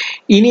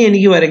 ഇനി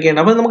എനിക്ക്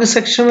വരയ്ക്കേണ്ട, അപ്പൊ നമുക്ക്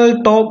സെക്ഷണൽ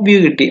ടോപ്പ് വ്യൂ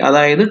കിട്ടി,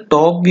 അതായത്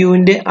ടോപ്പ്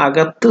വ്യൂവിന്റെ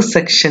അകത്ത്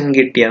സെക്ഷൻ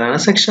കിട്ടി, അതാണ്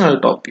സെക്ഷണൽ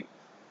ടോപ്പ് വ്യൂ.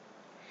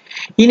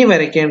 ഇനി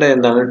വരയ്ക്കേണ്ടത്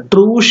എന്താണ്?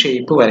 ട്രൂ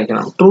ഷേപ്പ്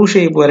വരയ്ക്കണം. ട്രൂ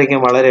ഷേപ്പ് വരയ്ക്കാൻ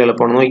വളരെ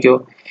എളുപ്പമാണ്. നോക്കിയോ,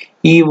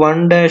 ഈ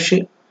 1 ഡാഷ്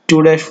 2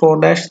 ഡാഷ് 4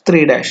 ഡാഷ്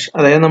 3 ഡാഷ്,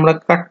 അതായത് നമ്മുടെ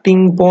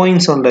കട്ടിംഗ്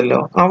പോയിന്റ്സ് ഉണ്ടല്ലോ,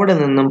 അവിടെ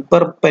നിന്നും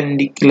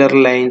പെർപെൻഡിക്കുലർ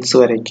ലൈൻസ്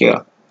വരയ്ക്കുക.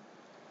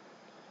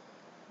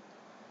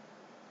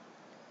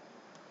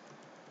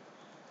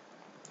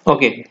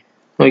 ഓക്കെ,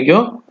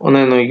 നോക്കിയോ,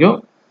 ഒന്ന് നോക്കിയോ,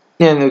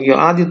 ഞാൻ നോക്കിയോ,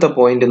 ആദ്യത്തെ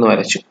പോയിന്റ് എന്ന്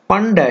വരച്ചു,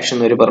 1 ഡാഷ്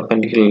എന്നൊരു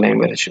പെർപെൻഡിക്കുലർ ലൈൻ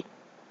വരച്ചു,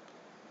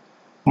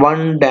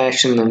 1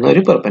 ഡാഷിൽ നിന്ന്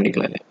ഒരു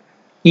പെർപെൻഡിക്കുലർ ലൈൻ.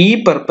 ഈ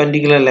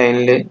പെർപെൻഡിക്കുലർ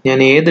ലൈനിൽ ഞാൻ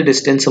ഏത്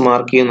ഡിസ്റ്റൻസ്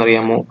മാർക്ക് ചെയ്യുമെന്ന്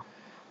അറിയാമോ?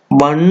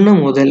 1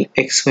 മുതൽ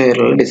x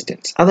വരെയുള്ള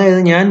ഡിസ്റ്റൻസ്. അതായത്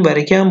ഞാൻ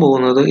വരയ്ക്കാൻ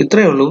പോകുന്നത്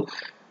ഇത്രയേ ഉള്ളൂ,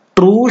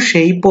 true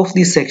shape of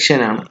the section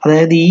ആണ്.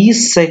 അതായത് ഈ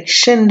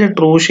സെക്ഷന്റെ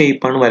ട്രൂ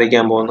ഷേപ്പ് ആണ്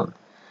വരയ്ക്കാൻ പോകുന്നത്.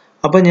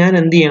 അപ്പൊ ഞാൻ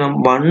എന്ത് ചെയ്യണം,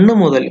 1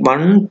 മുതൽ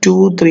 1 2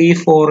 3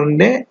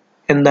 4ന്റെ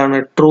എന്താണ്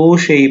ട്രൂ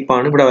ഷേപ്പ്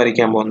ആണ് ഇവിടെ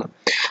വരയ്ക്കാൻ പോകുന്നത്.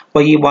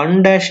 അപ്പോൾ ഈ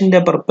 1' ന്റെ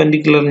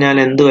പെർപെൻഡിക്കുലർ ഞാൻ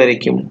എന്ത്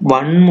വരയ്ക്കും?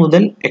 1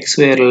 മുതൽ x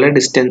വരെയുള്ള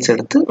ഡിസ്റ്റൻസ്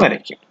എടുത്ത്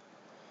വരയ്ക്കും.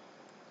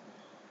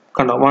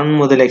 കണ്ടോ, 1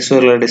 മുതൽ x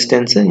വരെയുള്ള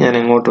ഡിസ്റ്റൻസ് ഞാൻ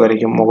എങ്ങോട്ട്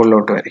വരയ്ക്കും?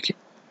 മുകളിലോട്ട് വരയ്ക്കും.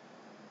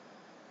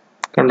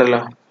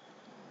 കണ്ടല്ലോ?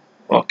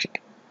 ഓക്കെ.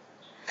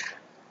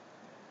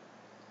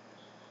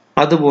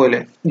 അതുപോലെ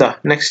ഇതാ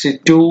നെക്സ്റ്റ്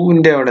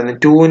 2ന്റെ അവിടെ നിന്ന്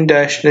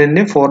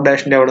 2'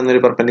 4' അവിടെ നിന്ന്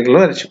ഒരു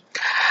പെർപെൻഡിക്കുലർ വരച്ചു.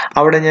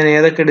 അവിടെ ഞാൻ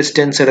ഏതൊക്കെ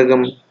ഡിസ്റ്റൻസ്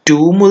എടുക്കും?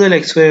 2 മുതൽ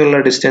x വരെയുള്ള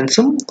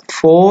ഡിസ്റ്റൻസും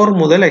 4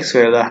 മുതൽ x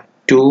വരെ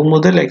 2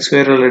 മുതൽ x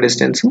വരെയുള്ള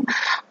ഡിസ്റ്റൻസും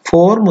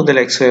 4 മുതൽ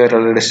x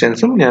വരെയുള്ള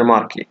ഡിസ്റ്റൻസും ഞാൻ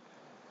മാർക്ക് ചെയ്യും.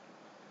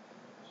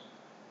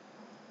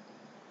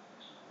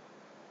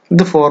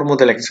 ഇത് 4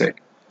 മുതൽ x വരെ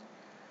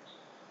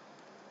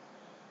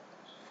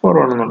 4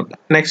 ആണെന്നുള്ളത്.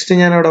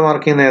 നെക്സ്റ്റ് ഞാൻ അവിടെ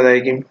മാർക്ക് ചെയ്യുന്ന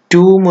ഏതായിരിക്കും?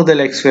 2 മുതൽ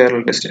x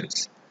വരെയുള്ള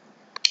ഡിസ്റ്റൻസ്,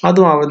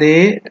 അതും അതേ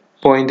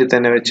പോയിന്റ്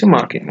തന്നെ വെച്ച്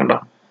മാർക്ക് ചെയ്യും. കണ്ടോ,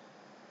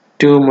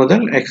 2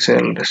 മുതൽ x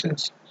വരെയുള്ള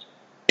ഡിസ്റ്റൻസ്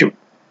 2.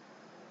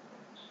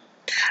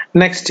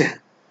 നെക്സ്റ്റ്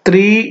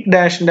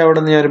 3' അവിടെ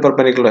നിന്ന് ഞാൻ ഒരു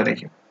പെർപെൻഡിക്കുലർ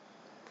വരയ്ക്കും.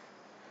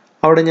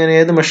 അവിടെ ഞാൻ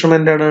ഏത്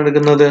മെഷർമെന്റ് ആണ്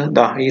എടുക്കുന്നത്?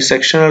 ദാ ഈ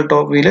സെക്ഷണൽ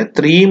ടോപ്പ് വ്യൂല്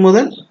 3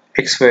 മുതൽ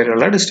x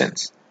വരെയുള്ള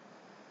ഡിസ്റ്റൻസ്.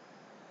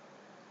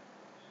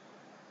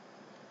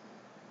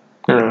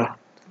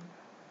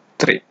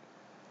 3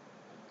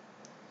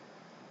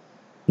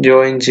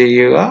 ജോയിൻ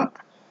ചെയ്യുക,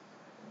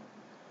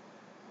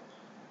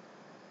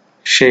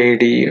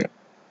 ഷെയ്ഡ് ചെയ്യുക.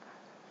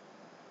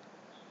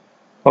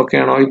 ഓക്കെ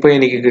ആണോ? ഇപ്പൊ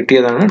എനിക്ക്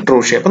കിട്ടിയതാണ് ട്രൂ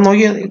ഷേപ്പ്. അപ്പൊ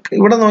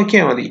ഇവിടെ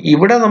നോക്കിയാൽ മതി.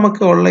 ഇവിടെ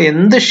നമുക്ക് ഉള്ള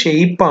എന്ത്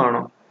ഷേപ്പ്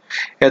ആണോ,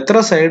 എത്ര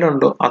സൈഡ്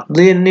ഉണ്ടോ അത്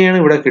തന്നെയാണ്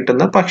ഇവിടെ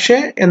കിട്ടുന്നത്. പക്ഷെ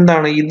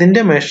എന്താണ്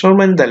ഇതിന്റെ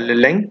മെഷർമെന്റ് അല്ല,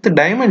 ലെങ്ത്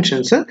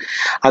ഡയമെൻഷൻസ്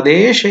അതേ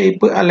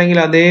ഷേപ്പ് അല്ലെങ്കിൽ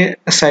അതേ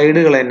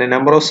സൈഡുകൾ തന്നെ,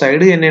 നമ്പർ ഓഫ്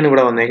സൈഡ് തന്നെയാണ്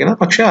ഇവിടെ വന്നേക്കുന്നത്.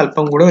 പക്ഷെ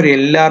അല്പം കൂടെ ഒരു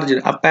enlarge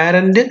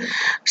apparent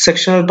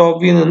sectional top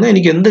view നിന്ന്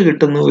എനിക്ക് എന്ത്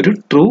കിട്ടുന്നു? ഒരു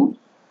ട്രൂ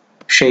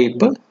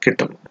ഷേപ്പ്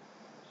കിട്ടുന്നു.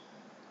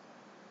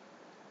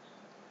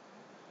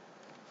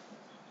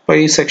 അപ്പൊ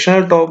ഈ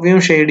സെക്ഷണൽ ടോപ്പ് വ്യൂ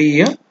ഷെയ്ഡ്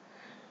ചെയ്യുക,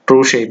 ട്രൂ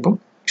ഷേപ്പും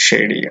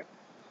ഷെയ്ഡ് ചെയ്യുക.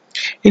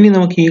 ഇനി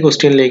നമുക്ക് ഈ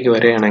ക്വസ്റ്റ്യനിലേക്ക്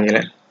വരികയാണെങ്കിൽ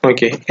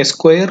okay, a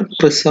square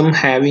prism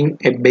having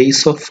a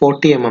base of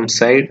 40 mm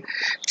side,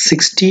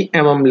 60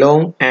 mm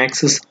long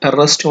axis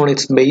rests on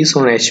its base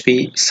on HP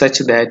such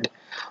that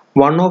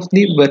one of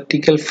the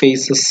vertical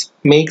faces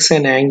makes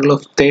an angle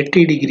of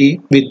 30 degree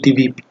with the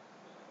VP.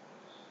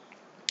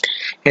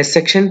 A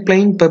section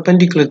plane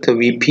perpendicular to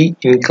VP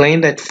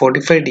inclined at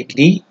 45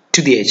 degree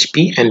to the HP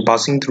and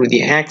passing through the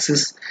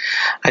axis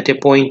at a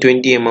point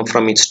 20 mm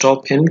from its top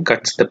end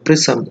cuts the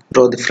prism.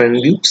 Draw the front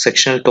view,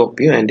 sectional top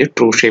view and the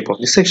true shape of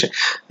the section.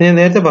 ഞാൻ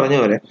നേരത്തെ പറഞ്ഞ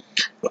പോലെ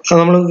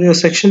നമ്മൾ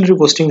സെക്ഷൻ്റെ ഒരു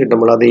question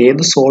കിട്ടുമ്പോൾ അത്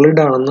ഏത്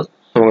solid ആണെന്ന്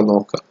നമുക്ക്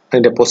നോക്കാം,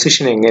 അതിന്റെ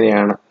പൊസിഷൻ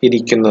എങ്ങനെയാണ്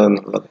ഇരിക്കുന്നത്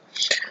എന്നുള്ളത്.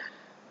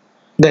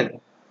 ദെൻ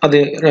അത്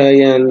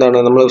എന്താണ്,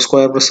 നമ്മൾ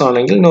സ്ക്വയർ പ്രിസം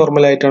ആണെങ്കിൽ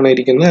നോർമൽ ആയിട്ടാണോ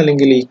ഇരിക്കുന്നത്,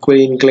 അല്ലെങ്കിൽ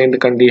ഈക്വലി ഇൻക്ലൈൻഡ്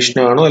കണ്ടീഷൻ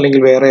ആണോ,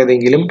 അല്ലെങ്കിൽ വേറെ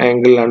ഏതെങ്കിലും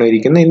ആംഗിളിലാണോ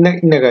ഇരിക്കുന്നത്,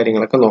 ഇന്ന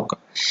കാര്യങ്ങളൊക്കെ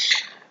നോക്കാം.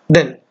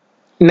 ദെൻ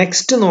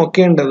നെക്സ്റ്റ്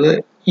നോക്കേണ്ടത്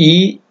ഈ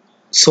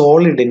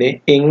സോളിഡിനെ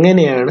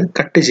എങ്ങനെയാണ്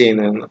കട്ട്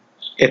ചെയ്യുന്നതെന്ന്,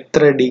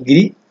 എത്ര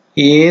ഡിഗ്രി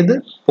ഏത്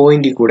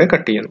പോയിന്റിൽ കൂടെ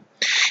കട്ട് ചെയ്യുന്നു.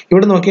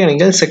 ഇവിടെ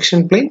നോക്കുകയാണെങ്കിൽ section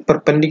plain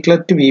perpendicular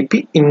to V P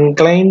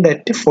inclined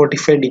at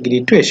 45 degree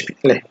to H P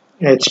അല്ലെ,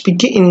 എച്ച്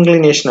പിക്ക്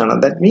ഇൻക്ലിനേഷൻ ആണ്,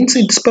 that means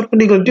it's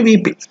perpendicular to V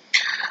P.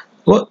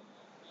 അപ്പോൾ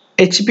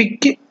എച്ച്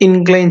പിക്ക്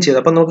ഇൻക്ലൈൻ ചെയ്ത്,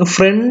 അപ്പൊ നമുക്ക്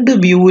ഫ്രണ്ട്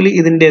വ്യൂവിൽ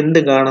ഇതിന്റെ എന്ത്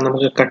കാണാം?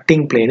 നമുക്ക്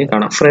കട്ടിംഗ് പ്ലെയിൻ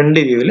കാണാം. ഫ്രണ്ട്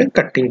വ്യൂവിൽ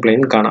കട്ടിംഗ്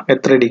പ്ലെയിൻ കാണാം.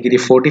 എത്ര ഡിഗ്രി?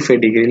 45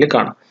 ഡിഗ്രിയിൽ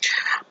കാണാം.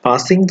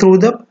 Passing through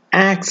the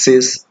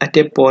axis at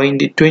A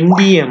point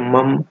 20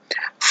 mm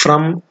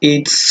from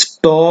it's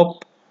top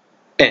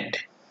end.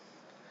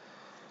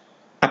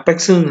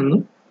 അപ്പെക്സിൽ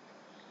നിന്നും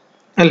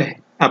അല്ലെ,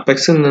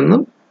 അപ്പെക്സിൽ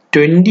നിന്നും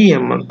 20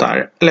 mm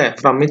താഴെ അല്ലെ,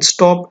 ഫ്രം ഇറ്റ്സ്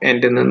ടോപ്പ്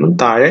എൻഡിൽ നിന്നും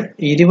താഴെ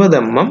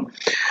 20 mm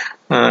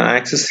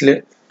ആക്സിസിൽ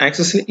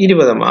 20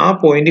 mm ആ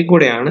പോയിന്റിൽ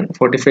കൂടെയാണ്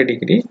 45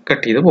 ഡിഗ്രി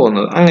കട്ട് ചെയ്ത്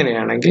പോകുന്നത്.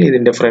 അങ്ങനെയാണെങ്കിൽ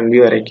ഇതിന്റെ ഫ്രണ്ട്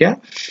വ്യൂ വരയ്ക്കുക,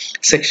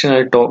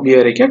 സെക്ഷണൽ ടോപ്പ് വ്യൂ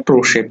വരയ്ക്കുക, ട്രൂ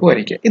ഷേപ്പ്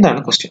വരയ്ക്കുക. ഇതാണ്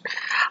ക്വസ്റ്റ്യൻ.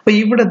 അപ്പൊ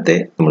ഇവിടത്തെ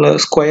നമ്മൾ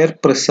സ്ക്വയർ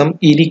പ്രിസം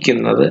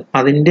ഇരിക്കുന്നത്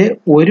അതിന്റെ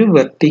ഒരു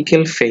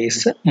വെർട്ടിക്കൽ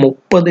ഫേസ്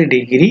 30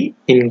 ഡിഗ്രി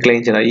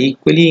ഇൻക്ലൈൻ ചെയ്ത,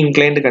 ഈക്വലി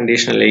ഇൻക്ലൈൻഡ്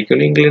കണ്ടീഷൻ അല്ല,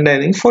 ഈക്വലി ഇൻക്ലൈൻഡ്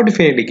ആയിരുന്നെങ്കിൽ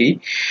 45 ഡിഗ്രി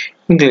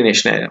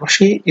ഇൻക്ലിനേഷൻ ആയിരുന്നു.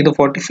 പക്ഷേ ഇത്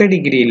 45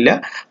 ഡിഗ്രി ഇല്ല.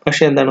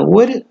 പക്ഷെ എന്താണ്,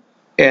 ഒരു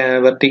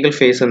വെർട്ടിക്കൽ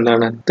ഫേസ്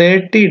എന്താണ്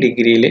 30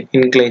 ഡിഗ്രിയിൽ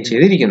ഇൻക്ലൈൻ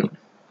ചെയ്തിരിക്കുന്നു.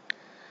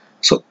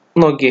 സോ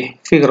നോക്കിയേ,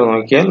 ഫിഗർ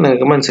നോക്കിയാൽ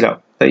നിങ്ങൾക്ക് മനസ്സിലാവും.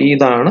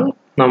 ഇതാണ്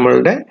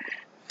നമ്മളുടെ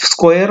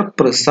സ്ക്വയർ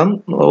പ്രിസം.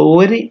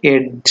 ഒരു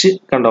എഡ്ജ്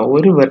കണ്ടോ,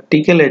 ഒരു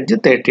വെർട്ടിക്കൽ എഡ്ജ്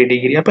 30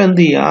 ഡിഗ്രി. അപ്പൊ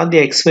എന്ത് ചെയ്യുക?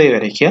 ആദ്യം XY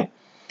വരയ്ക്കുക,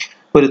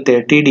 ഒരു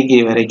 30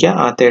 ഡിഗ്രി വരയ്ക്കുക.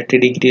 ആ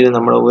 30 ഡിഗ്രിയിൽ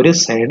നമ്മൾ ഒരു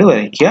സൈഡ്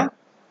വരയ്ക്കുക.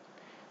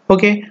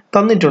 ഓക്കെ,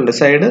 തന്നിട്ടുണ്ട്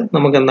സൈഡ്,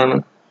 നമുക്ക് എന്താണ്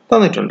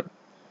തന്നിട്ടുണ്ട്.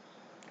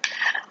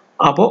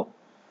 അപ്പോൾ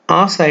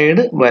ആ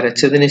സൈഡ്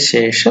വരച്ചതിന്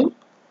ശേഷം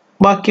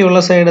ബാക്കിയുള്ള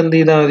സൈഡ് എന്ത്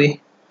ചെയ്താൽ മതി?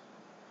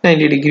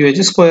 90 ഡിഗ്രി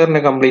വെച്ച് സ്ക്വയറിനെ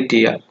കംപ്ലീറ്റ്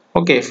ചെയ്യുക.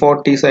 ഓക്കെ,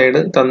 40 സൈഡ്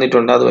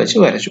തന്നിട്ടുണ്ട്, അത് വെച്ച്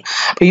വരച്ചു.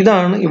 അപ്പൊ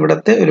ഇതാണ്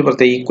ഇവിടുത്തെ ഒരു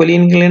പ്രത്യേക ഈക്വലി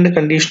ഇൻക്ലൈൻഡ്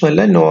കണ്ടീഷനും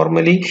അല്ല,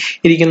 നോർമലി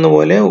ഇരിക്കുന്ന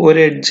പോലെ ഒരു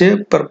എഡ്ജ്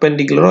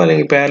പെർപെൻഡിക്കുലറോ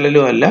അല്ലെങ്കിൽ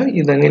പാരലലോ അല്ല.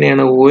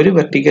 ഇതെങ്ങനെയാണ്? ഒരു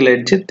വെർട്ടിക്കൽ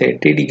എഡ്ജ്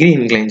 30 ഡിഗ്രി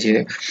ഇൻക്ലൈൻ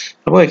ചെയ്ത്.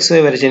 അപ്പോൾ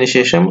XY വരച്ചതിന്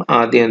ശേഷം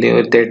ആദ്യം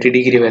ഒരു 30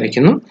 ഡിഗ്രി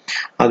വരയ്ക്കുന്നു.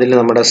 അതിൽ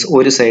നമ്മുടെ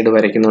ഒരു സൈഡ്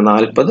വരയ്ക്കുന്നു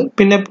 40,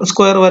 പിന്നെ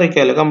സ്ക്വയർ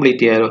വരയ്ക്കാമല്ലോ,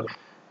 കംപ്ലീറ്റ് ചെയ്യാമല്ലോ.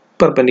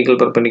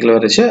 perpendicular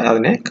വരച്ച്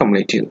അതിനെ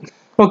കംപ്ലീറ്റ് ചെയ്തു.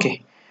 ഓക്കെ,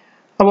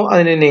 അപ്പോൾ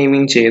അതിനെ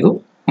നെയിമിങ് ചെയ്തു.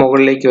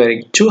 മുകളിലേക്ക്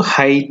വരച്ചു.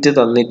 ഹൈറ്റ്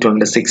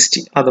തന്നിട്ടുണ്ട് 60,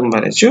 അതും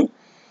വരച്ചു.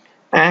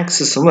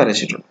 ആക്സിസും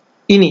വരച്ചിട്ടുണ്ട്.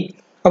 ഇനി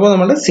അപ്പോൾ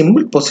നമ്മുടെ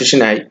സിമ്പിൾ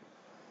പൊസിഷനായി,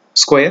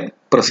 സ്ക്വയർ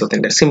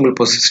പ്രിസത്തിന്റെ സിമ്പിൾ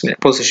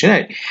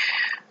പൊസിഷനായി.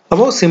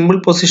 അപ്പോൾ simple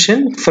position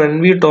front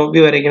view top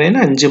view വരയ്ക്കുന്നതിന്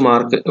 5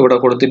 mark ഇവിടെ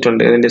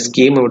കൊടുത്തിട്ടുണ്ട്. ഇതിന്റെ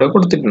സ്കീം ഇവിടെ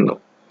കൊടുത്തിട്ടുണ്ട്,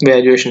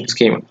 valuation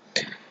scheme.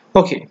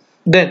 Okay,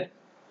 then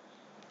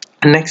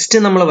next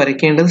നമ്മൾ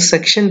വരയ്ക്കേണ്ടത്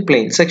സെക്ഷൻ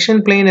പ്ലെയിൻ. സെക്ഷൻ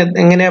പ്ലെയിൻ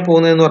എങ്ങനെയാ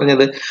പോകുന്നതെന്ന്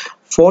പറഞ്ഞത്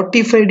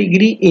 45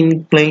 degree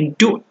inclined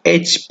to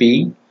HP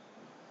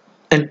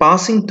and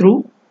passing through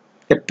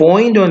a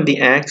point on the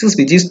axis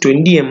which is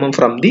 20 mm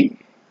from the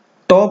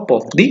top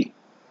of the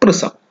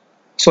prism.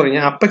 Sorry,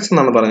 ഞാൻ apex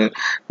എന്നാണ് പറഞ്ഞത്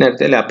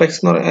നേരത്തെ അല്ലെ. Apex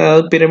എന്ന്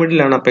പറയുന്നത്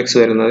പിരമിഡിലാണ് അപ്പെക്സ്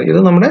വരുന്നത്. ഇത്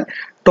നമ്മുടെ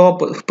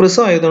ടോപ്പ്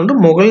പ്രിസം ആയതുകൊണ്ട്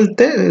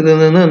മുകളിലത്തെ ഇതിൽ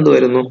നിന്ന് എന്ത്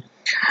വരുന്നു,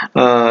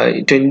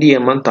 20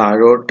 mm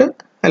താഴോട്ട്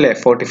അല്ലെ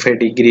 45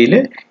 ഡിഗ്രിയിൽ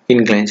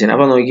ഇൻക്ലൈൻ ചെയ്യണം.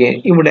 അപ്പൊ നോക്കിയേ,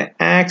 ഇവിടെ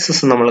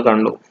ആക്സിസ് നമ്മൾ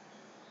കണ്ടു.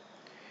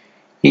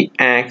 ഈ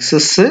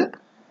ആക്സിസ്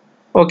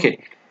ഓക്കെ,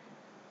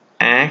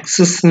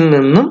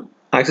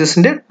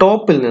 ആക്സിസിന്റെ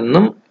ടോപ്പിൽ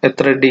നിന്നും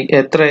എത്ര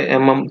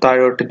mm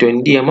താഴോട്ട്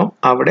 20 mm,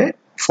 അവിടെ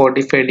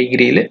 45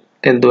 ഡിഗ്രിയിൽ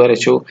എന്ത്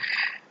വരച്ചു,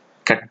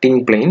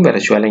 കട്ടിംഗ് പ്ലെയിൻ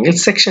വരച്ചു, അല്ലെങ്കിൽ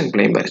സെക്ഷൻ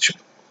പ്ലെയിൻ വരച്ചു.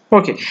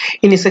 ഓക്കെ,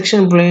 ഇനി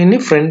സെക്ഷൻ പ്ലെയിന്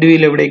ഫ്രണ്ട്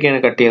വ്യൂയിൽ എവിടേക്കാണ്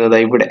കട്ട് ചെയ്യുന്നത്,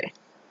 ഇവിടെ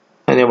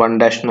അതിനെ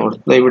 1'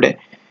 കൊടുത്തത്, ഇവിടെ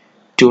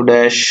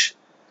 2',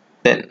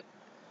 then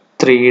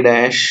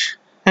 3'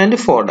 and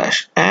 4'.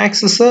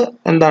 ആക്സിസ്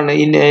എന്താണ്,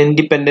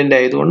 ഇൻഡിപെൻഡന്റ്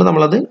ആയതുകൊണ്ട്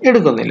നമ്മളത്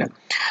എടുക്കുന്നില്ല.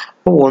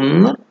 അപ്പോൾ 1,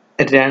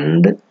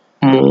 2,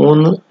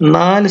 3,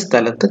 4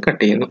 സ്ഥലത്ത്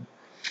കട്ട് ചെയ്യുന്നു.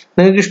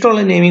 നിങ്ങൾക്ക്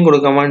ഇഷ്ടമുള്ള നെയിമിംഗ്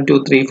കൊടുക്കാം, 1, 2,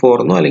 3, 4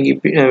 എന്നോ, അല്ലെങ്കിൽ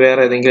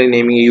വേറെ ഏതെങ്കിലും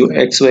നെയിമിംഗ്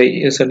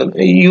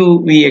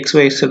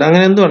UVXYZ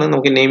അങ്ങനെ എന്ത് വേണം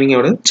നമുക്ക് നെയിമിംഗ്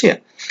ഇവിടെ ചെയ്യാം.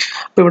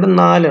 അപ്പൊ ഇവിടെ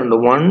 4 ഉണ്ട്,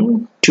 1,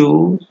 2,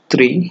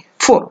 3,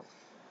 4.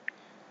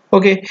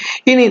 ഓക്കെ,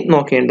 ഇനി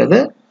നോക്കേണ്ടത്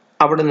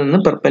അവിടെ നിന്ന്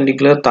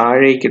പെർപെൻഡിക്കുലർ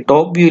താഴേക്ക്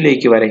ടോപ്പ്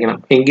വ്യൂയിലേക്ക് വരയ്ക്കണം.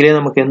 എങ്കിലേ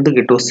നമുക്ക് എന്ത്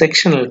കിട്ടും,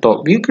 സെക്ഷണൽ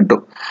ടോപ്പ് വ്യൂ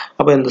കിട്ടും.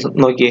 അപ്പൊ എന്ത്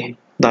നോക്കിയേ,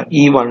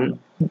 ഈ 1'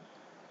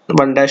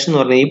 എന്ന്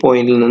പറഞ്ഞ ഈ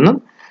പോയിന്റിൽ നിന്നും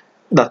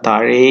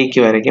താഴേക്ക്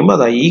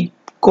വരയ്ക്കുമ്പോൾ ഈ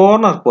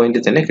കോർണർ പോയിന്റ്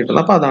തന്നെ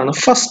കിട്ടുന്നു. അപ്പൊ അതാണ്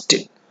ഫസ്റ്റ്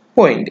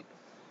പോയിന്റ്.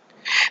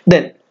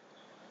 ദെൻ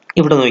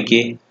ഇവിടെ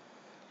നോക്കിയേ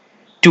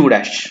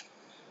 2'.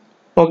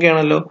 ഓക്കെ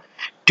ആണല്ലോ.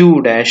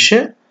 2'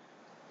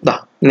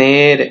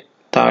 നേരെ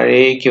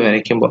താഴേക്ക്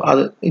വരയ്ക്കുമ്പോൾ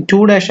അത്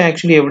 2'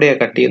 ആക്ച്വലി എവിടെയാ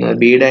കട്ട് ചെയ്യുന്നത്,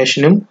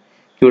 B'-നും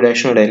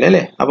Q'-നും ഇടയിൽ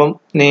അല്ലേ. അപ്പം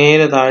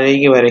നേരെ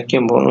താഴേക്ക്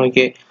വരയ്ക്കുമ്പോൾ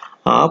നോക്കിയേ,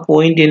 ആ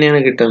പോയിന്റ് തന്നെയാണ്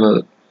കിട്ടുന്നത്.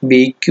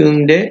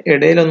 BQന്റെ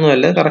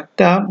ഇടയിലൊന്നുമല്ല,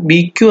 കറക്റ്റ് ആ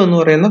BQ എന്ന്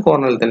പറയുന്ന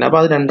കോർണറിൽ തന്നെ. അപ്പൊ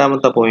അത്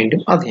രണ്ടാമത്തെ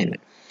പോയിന്റും അത് തന്നെ.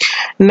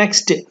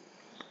 നെക്സ്റ്റ്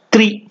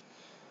 3.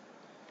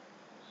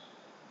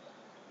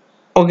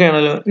 ഓക്കെ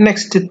ആണല്ലോ.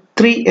 നെക്സ്റ്റ്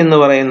 3 എന്ന്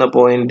പറയുന്ന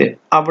പോയിന്റ്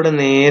അവിടെ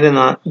നേരെ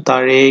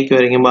താഴേക്ക്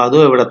വരയ്ക്കുമ്പോൾ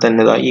അതും ഇവിടെ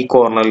തന്നെ ഈ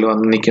കോർണറിൽ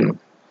വന്ന് നിൽക്കുന്നു.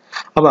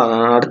 അപ്പൊ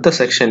അതാണ് അടുത്ത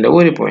സെക്ഷന്റെ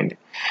ഒരു പോയിന്റ്.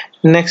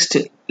 നെക്സ്റ്റ്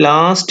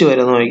ലാസ്റ്റ്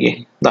വരെ നോക്കിയേ,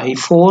 ഈ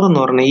 4 എന്ന്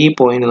പറഞ്ഞ ഈ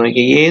പോയിന്റ്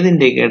നോക്കിയേ,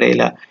 ഏതിന്റെയൊക്കെ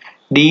ഇടയിലാ,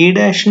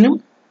 D'-നും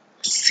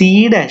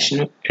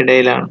C'-നും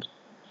ഇടയിലാണ്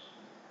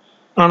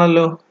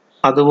ആണല്ലോ.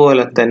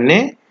 അതുപോലെ തന്നെ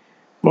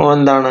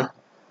എന്താണ്,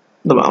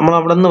 നമ്മൾ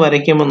അവിടെ നിന്ന്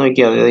വരയ്ക്കുമ്പോൾ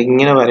നോക്കിയാൽ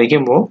ഇങ്ങനെ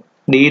വരയ്ക്കുമ്പോൾ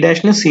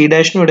D'-നും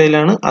C'-നും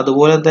ഇടയിലാണ്.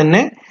 അതുപോലെ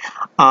തന്നെ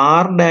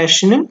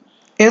R'-നും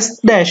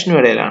S'-നും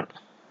ഇടയിലാണ്.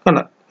 കണ്ട,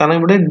 കാരണം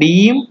ഇവിടെ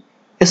Dയും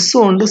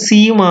Sഉം ഉണ്ട്,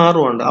 Cയും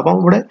Rഉം ഉണ്ട്. അപ്പം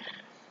ഇവിടെ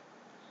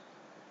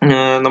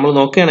നമ്മൾ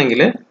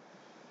നോക്കുകയാണെങ്കിൽ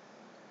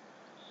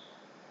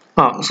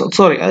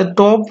സോറി, അത്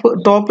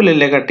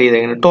ടോപ്പിലല്ലേ കട്ട്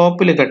ചെയ്തേക്കണം,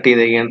 ടോപ്പിൽ കട്ട്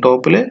ചെയ്തേക്കാണ്.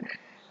 ടോപ്പില്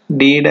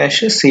D',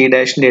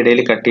 C'-ന്റെ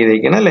ഇടയിൽ കട്ട്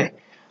ചെയ്തേക്കാണ് അല്ലേ.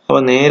 അപ്പൊ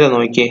നേരെ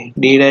നോക്കിയേ,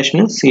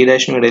 D'-നും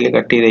C'-നും ഇടയിൽ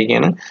കട്ട്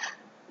ചെയ്തേക്കാണ്.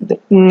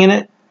 ഇങ്ങനെ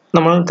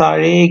നമ്മൾ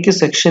താഴേക്ക്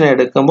സെക്ഷൻ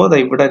എടുക്കുമ്പോൾ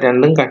ഇവിടെ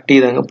രണ്ടും കട്ട്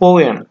ചെയ്ത് അങ്ങ്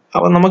പോവുകയാണ്.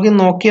 അപ്പൊ നമുക്ക്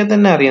നോക്കിയാൽ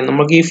തന്നെ അറിയാം,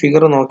 നമുക്ക് ഈ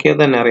ഫിഗർ നോക്കിയാൽ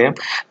തന്നെ അറിയാം,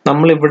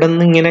 നമ്മൾ ഇവിടെ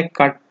നിന്ന് ഇങ്ങനെ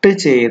കട്ട്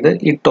ചെയ്ത്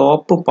ഈ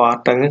ടോപ്പ്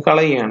പാർട്ട് അങ്ങ്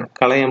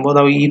കളയുമ്പോൾ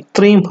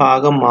ഇത്രയും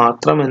ഭാഗം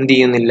മാത്രം എന്ത്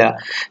ചെയ്യുന്നില്ല,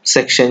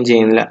 സെക്ഷൻ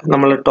ചെയ്യുന്നില്ല.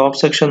 നമ്മൾ ടോപ്പ്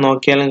സെക്ഷൻ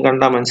നോക്കിയാലും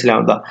കണ്ടാൽ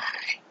മനസ്സിലാവുക,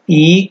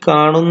 ഈ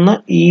കാണുന്ന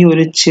ഈ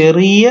ഒരു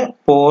ചെറിയ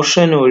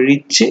പോർഷൻ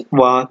ഒഴിച്ച്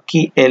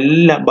ബാക്കി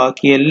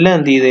എല്ലാം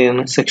എന്ത്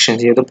ചെയ്ത് സെക്ഷൻ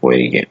ചെയ്ത്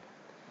പോയിരിക്കുകയാണ്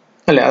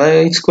അല്ലെ.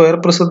 അതായത് സ്ക്വയർ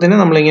പ്രിസത്തിനെ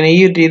നമ്മളിങ്ങനെ ഈ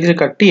ഒരു രീതിയിൽ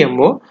കട്ട്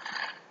ചെയ്യുമ്പോൾ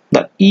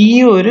ഈ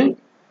ഒരു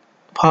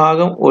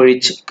ഭാഗം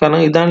ഒഴിച്ച്,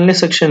 കാരണം ഇതാണല്ലേ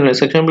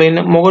സെക്ഷൻ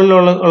പ്ലെയിന്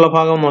മുകളിലുള്ള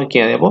ഭാഗം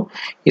നോക്കിയാൽ മതി. അപ്പോൾ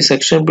ഈ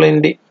സെക്ഷൻ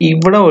പ്ലെയിനിന്റെ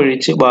ഇവിടെ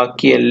ഒഴിച്ച്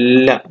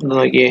ബാക്കിയെല്ലാം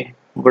നോക്കിയേ,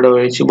 ഇവിടെ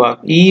ഒഴിച്ച്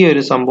ഈ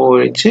ഒരു സംഭവം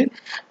ഒഴിച്ച്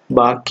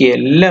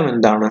ബാക്കിയെല്ലാം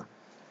എന്താണ്,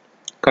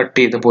 കട്ട്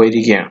ചെയ്ത്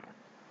പോയിരിക്കുകയാണ്.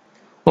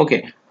 ഓക്കെ,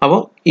 അപ്പോൾ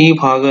ഈ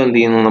ഭാഗം എന്ത്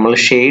ചെയ്യുന്നു, നമ്മൾ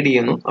ഷെയ്ഡ്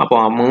ചെയ്യുന്നു. അപ്പോൾ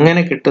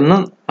അങ്ങനെ കിട്ടുന്ന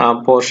ആ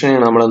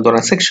പോർഷനെയാണ് നമ്മൾ എന്താ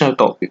പറയുക, സെക്ഷണൽ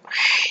ടോപ്പ് വ്യൂ.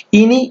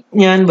 ഇനി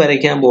ഞാൻ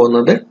വരയ്ക്കാൻ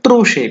പോകുന്നത് ട്രൂ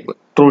ഷേപ്പ്.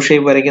 ട്രൂ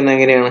ഷേപ്പ് വരയ്ക്കുന്നത്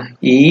എങ്ങനെയാണ്,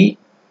 ഈ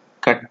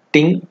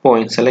കട്ടിംഗ്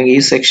പോയിന്റ്സ് അല്ലെങ്കിൽ ഈ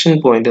സെക്ഷൻ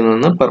പോയിന്റിൽ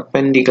നിന്ന്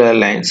പെർപെൻഡിക്കുലർ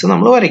ലൈൻസ്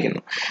നമ്മൾ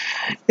വരയ്ക്കുന്നു.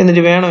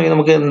 എന്നിട്ട് വേണമെങ്കിൽ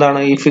നമുക്ക്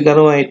എന്താണ്, ഈ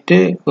ഫിഗറുമായിട്ട്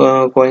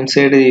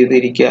കോയിൻസൈഡ്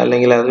ചെയ്തിരിക്കുക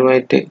അല്ലെങ്കിൽ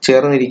അതുമായിട്ട്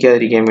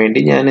ചേർന്നിരിക്കാതിരിക്കാൻ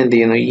വേണ്ടി ഞാൻ എന്ത്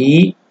ചെയ്യുന്നു, ഈ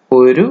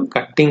ഒരു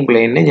കട്ടിംഗ്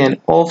പ്ലെയിനെ ഞാൻ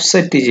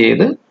ഓഫ്സെറ്റ്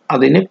ചെയ്ത്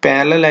അതിന്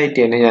പാരലലായിട്ട്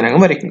തന്നെ ഞാൻ അങ്ങ്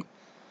വരയ്ക്കുന്നു.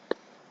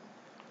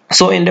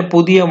 സോ എൻ്റെ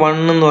പുതിയ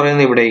 1 എന്ന്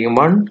പറയുന്നത് ഇവിടേക്കും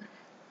 1,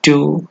 2,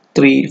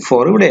 3,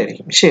 4 ഇവിടെ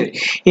ആയിരിക്കും. ശരി,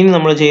 ഇനി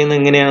നമ്മൾ ചെയ്യുന്നത്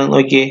എങ്ങനെയാണ്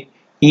നോക്കിയേ.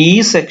 ഈ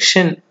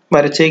സെക്ഷൻ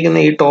വരച്ചേക്കുന്ന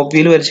ഈ ടോപ്പ്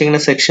വ്യൂയിൽ വരച്ചേക്കുന്ന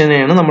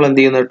സെക്ഷനെയാണ് നമ്മൾ എന്ത്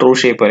ചെയ്യുന്നത്, ട്രൂ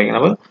ഷേപ്പ്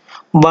വരയ്ക്കുന്നത്.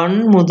 അപ്പോൾ 1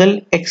 മുതൽ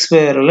x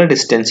വരെയുള്ള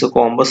ഡിസ്റ്റൻസ്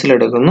കോമ്പസിൽ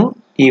എടുക്കുന്നു,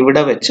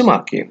 ഇവിടെ വെച്ച്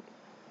മാർക്ക് ചെയ്യുന്നു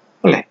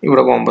അല്ലേ.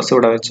 ഇവിടെ കോമ്പസ്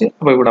ഇവിടെ വെച്ച്,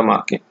 അപ്പോൾ ഇവിടെ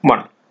മാർക്ക് ചെയ്യും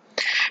 1.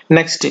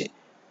 നെക്സ്റ്റ്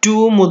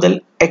 2 മുതൽ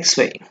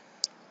xy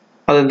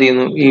അതെന്ത്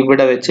ചെയ്യുന്നു,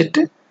 ഇവിടെ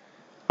വെച്ചിട്ട്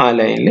ആ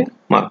ലൈനിൽ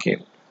മാർക്ക്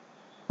ചെയ്യുന്നു.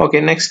 ഓക്കെ,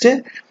 നെക്സ്റ്റ്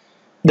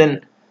ദെൻ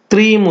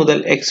 3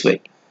 മുതൽ xy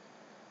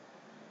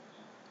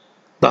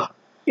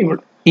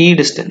ഇവിടെ ഈ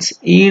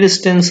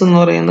ഡിസ്റ്റൻസ് എന്ന്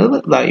പറയുന്നത്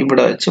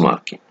ഇവിടെ വെച്ച്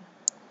മാർക്ക് ചെയ്യും.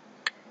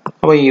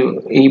 അപ്പോൾ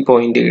ഈ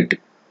പോയിന്റ് കിട്ടി.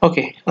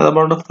 ഓക്കെ, അത്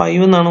about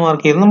 5 എന്നാണ്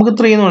മാർക്ക് ചെയ്തത്. നമുക്ക്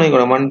 3 എന്ന് വേണമെങ്കിൽ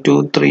കൊടുക്കാം, 1, 2,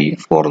 3,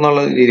 4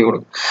 എന്നുള്ള രീതി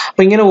കൊടുക്കും.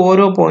 അപ്പോൾ ഇങ്ങനെ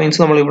ഓരോ പോയിന്റ്സ്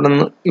നമ്മൾ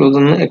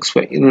ഇവിടുന്ന്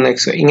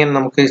xy ഇങ്ങനെ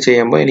നമുക്ക്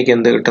ചെയ്യുമ്പോൾ എനിക്ക്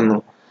എന്ത് കിട്ടുന്നു,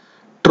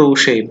 ട്രൂ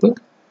ഷേപ്പ്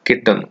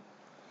കിട്ടുന്നു.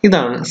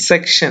 ഇതാണ്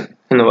സെക്ഷൻ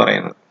എന്ന്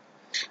പറയുന്നത്.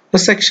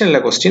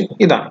 സെക്ഷനിലെ ക്വസ്റ്റ്യൻ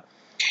ഇതാണ്.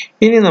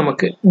 ഇനി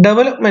നമുക്ക്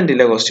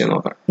ഡെവലപ്മെന്റിലെ ക്വസ്റ്റ്യൻ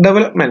നോക്കാം.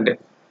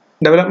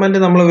 ഡെവലപ്മെന്റ്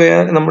നമ്മൾ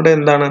നമ്മുടെ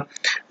എന്താണ്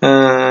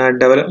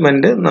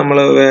ഡെവലപ്മെന്റ് നമ്മൾ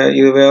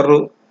ഇത് വേറൊരു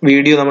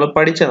വീഡിയോ നമ്മൾ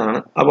പഠിച്ചതാണ്.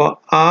 അപ്പോൾ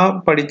ആ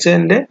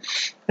പഠിച്ചതിന്റെ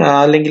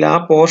അല്ലെങ്കിൽ ആ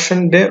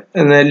പോർഷന്റെ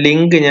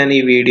ലിങ്ക് ഞാൻ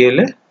ഈ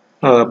വീഡിയോയിൽ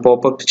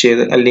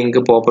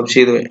ലിങ്ക് പോപ്പപ്പ്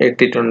ചെയ്ത്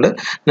ഇട്ടിട്ടുണ്ട്.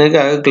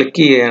 നിങ്ങൾക്ക് അത് ക്ലിക്ക്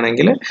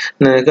ചെയ്യുകയാണെങ്കിൽ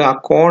നിങ്ങൾക്ക് ആ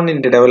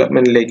കോണിന്റെ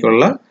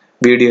ഡെവലപ്മെന്റിലേക്കുള്ള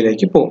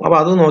വീഡിയോയിലേക്ക് പോകും. അപ്പോൾ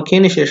അത്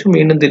നോക്കിയതിന് ശേഷം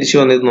വീണ്ടും തിരിച്ചു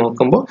വന്നിത്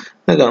നോക്കുമ്പോൾ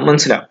നിങ്ങൾക്ക്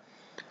മനസ്സിലാവും.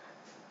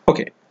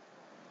 ഓക്കെ,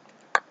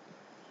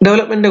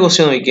 ഡെവലപ്മെന്റ്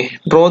ക്വസ്റ്റ്യൻ നോക്കിയേ.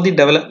 Draw the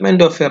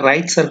development of A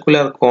right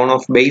circular cone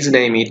of base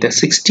diameter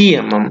 60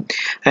 mm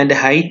and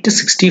height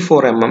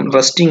 64 mm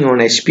resting on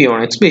HP on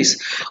its base.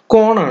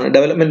 കോണാണ്,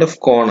 ഡെവലപ്മെന്റ് ഓഫ്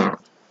കോണാണ്.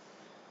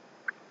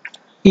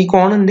 ഈ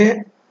കോണിന്റെ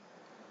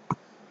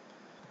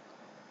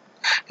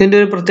ഇതിന്റെ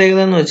ഒരു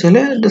പ്രത്യേകത എന്ന് വെച്ചാൽ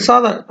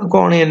സാധാ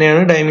കോൺ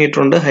തന്നെയാണ്, ഡയമീറ്റർ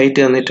ഉണ്ട്, ഹൈറ്റ്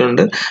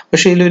തന്നിട്ടുണ്ട്.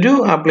 പക്ഷെ ഇതിലൊരു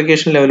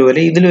ആപ്ലിക്കേഷൻ ലെവൽ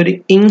വരെ ഇതിലൊരു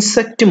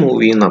ഇൻസെക്ട്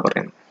മൂവ് ചെയ്യുന്ന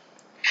പറയുന്നത്.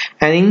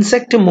 An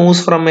insect moves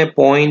from a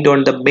point on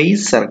the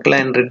base circle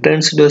and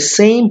returns to the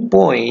same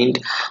point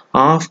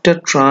after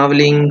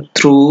traveling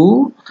through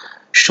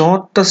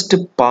shortest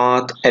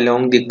path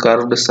along the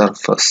curved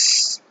surface.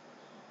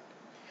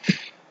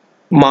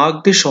 Mark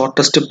the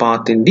shortest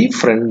path in the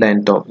front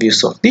and top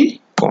views of the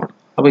cone.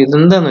 അപ്പോൾ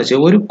ഇതെന്താന്ന്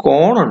വെച്ചാൽ ഒരു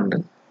കോണുണ്ട്,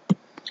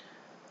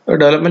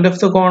 development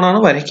of the കോൺ ആണ്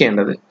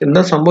വരയ്ക്കേണ്ടത്.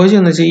 എന്താ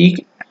സംഭവിച്ചതെന്ന് വെച്ചാൽ ഈ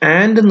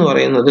and എന്ന്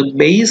പറയുന്നത്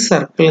ബേസ്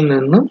സർക്കിളിൽ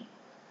നിന്നും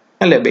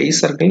ബേസ്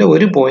സർക്കിളിന്റെ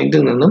ഒരു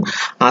പോയിന്റിൽ നിന്നും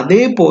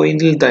അതേ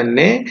പോയിന്റിൽ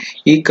തന്നെ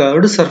ഈ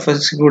കർവ്ഡ്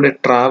സർഫസിൽ കൂടെ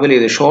ട്രാവൽ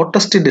ചെയ്ത്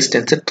ഷോർട്ടസ്റ്റ്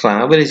ഡിസ്റ്റൻസ്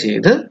ട്രാവൽ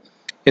ചെയ്ത്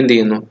എന്ത്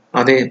ചെയ്യുന്നു,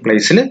 അതേ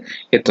പ്ലേസിൽ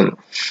എത്തുന്നു.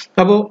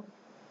 അപ്പോൾ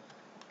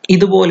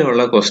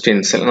ഇതുപോലെയുള്ള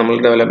ക്വസ്റ്റ്യൻസ് നമ്മൾ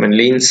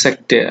ഡെവലപ്മെന്റിൽ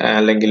ഇൻസെക്ട്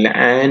അല്ലെങ്കിൽ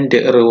ആൻഡ്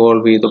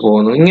റിവോൾവ് ചെയ്ത്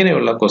പോകുന്നു,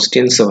 ഇങ്ങനെയുള്ള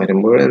ക്വസ്റ്റ്യൻസ്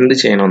വരുമ്പോൾ എന്ത്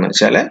ചെയ്യണമെന്ന്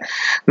വെച്ചാൽ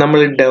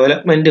നമ്മൾ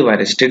ഡെവലപ്മെന്റ്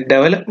വരച്ചിട്ട്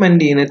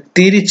ഡെവലപ്മെന്റിന്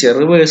തിരിച്ച്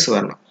റിവേഴ്സ്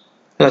വരണം.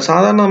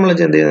 സാധാരണ നമ്മൾ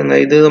എന്ത്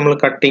ചെയ്യുന്നത്, ഇത് നമ്മൾ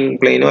കട്ടിങ്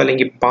പ്ലെയിനോ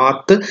അല്ലെങ്കിൽ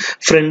പാത്ത്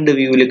ഫ്രണ്ട്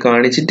വ്യൂവിൽ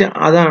കാണിച്ചിട്ട്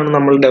അതാണ്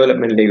നമ്മൾ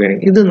ഡെവലപ്മെന്റിലേക്ക്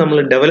വരുന്നത്. ഇത് നമ്മൾ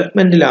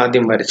ഡെവലപ്മെന്റിൽ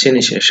ആദ്യം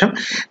വരച്ചതിന് ശേഷം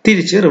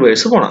തിരിച്ച്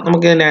റിവേഴ്സ് പോകണം.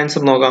 നമുക്ക് ഇതിന്റെ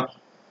ആൻസർ നോക്കാം.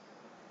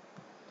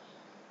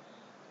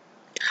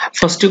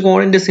 ഫസ്റ്റ്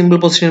കോണിന്റെ സിമ്പിൾ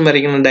പൊസിഷൻ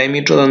വരയ്ക്കണം.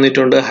 ഡയമീറ്റർ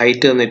തന്നിട്ടുണ്ട്,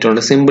 ഹൈറ്റ്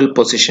തന്നിട്ടുണ്ട്, സിമ്പിൾ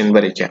പൊസിഷൻ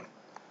വരയ്ക്കാം.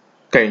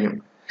 കഴിഞ്ഞു.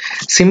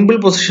 സിമ്പിൾ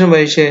പൊസിഷൻ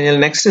വരച്ചു കഴിഞ്ഞാൽ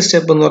നെക്സ്റ്റ്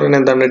സ്റ്റെപ്പ് എന്ന് പറയുന്നത്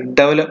എന്താണ്,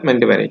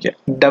 ഡെവലപ്മെന്റ് വരയ്ക്കുക.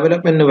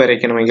 ഡെവലപ്മെന്റ്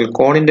വരയ്ക്കണമെങ്കിൽ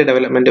കോണിന്റെ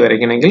ഡെവലപ്മെന്റ്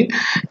വരയ്ക്കണമെങ്കിൽ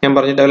ഞാൻ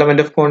പറഞ്ഞു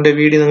ഡെവലപ്മെന്റ് ഓഫ് കോണിന്റെ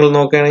വീഡിയോ നിങ്ങൾ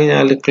നോക്കുകയാണെങ്കിൽ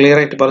ഞാൻ ക്ലിയർ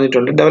ആയിട്ട്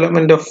പറഞ്ഞിട്ടുണ്ട്.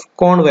 ഡെവലപ്മെന്റ് ഓഫ്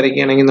കോൺ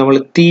വരയ്ക്കുകയാണെങ്കിൽ നമ്മൾ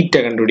തീറ്റ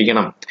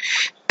കണ്ടുപിടിക്കണം.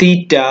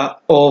 തീറ്റ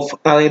ഓഫ്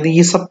അതായത്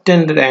ഈ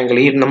സബ്ടെൻഡഡ് ആംഗിൾ,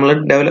 ഈ നമ്മൾ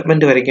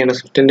ഡെവലപ്മെന്റ് വരയ്ക്കേണ്ട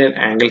സബ്ടെൻഡഡ്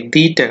ആംഗിൾ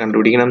തീറ്റ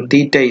കണ്ടുപിടിക്കണം.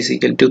 Theta is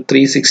equal to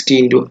 360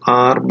 into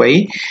r/r,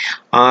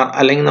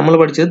 അല്ലെങ്കിൽ നമ്മൾ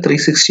പഠിച്ചത്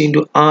 360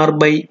 into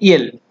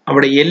r/l.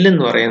 അവിടെ L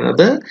എന്ന്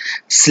പറയുന്നത്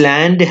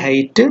സ്ലാൻഡ്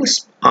ഹൈറ്റ്,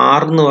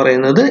 R എന്ന്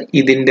പറയുന്നത്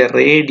ഇതിന്റെ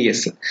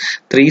radius.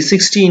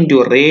 360 into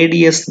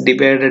radius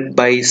divided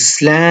by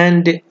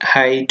slant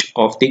height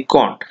of the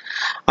കോൺ.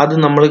 അത്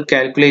നമ്മൾ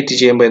കാൽക്കുലേറ്റ്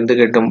ചെയ്യുമ്പോൾ എന്ത്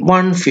കിട്ടും,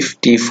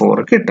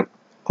 154 കിട്ടും.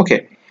 ഓക്കെ,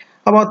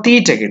 അപ്പോൾ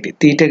തീറ്റ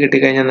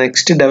കിട്ടിക്കഴിഞ്ഞാൽ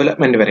നെക്സ്റ്റ്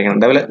ഡെവലപ്മെന്റ്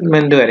വരയ്ക്കണം.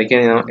 ഡെവലപ്മെന്റ്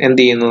വരയ്ക്കാൻ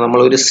എന്ത് ചെയ്യുന്നു,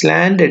 നമ്മൾ ഒരു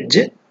സ്ലാൻഡ്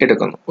എഡ്ജ്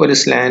എടുക്കുന്നു. ഒരു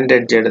സ്ലാൻഡ്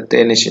എഡ്ജ്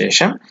എടുത്തതിന്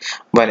ശേഷം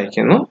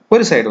വരയ്ക്കുന്നു,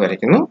 ഒരു സൈഡ്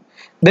വരയ്ക്കുന്നു.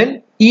 ദെൻ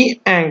ഈ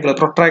ആംഗിൾ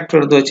പ്രൊട്രാക്ടർ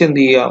എടുത്ത് വെച്ച് എന്ത്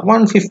ചെയ്യുക,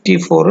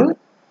 154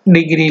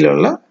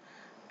 ഡിഗ്രിയിലുള്ള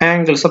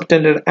ആംഗിൾ,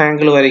 സബ്ടെൻഡഡ്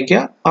ആംഗിൾ വരയ്ക്കുക.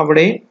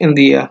 അവിടെ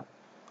എന്ത് ചെയ്യുക,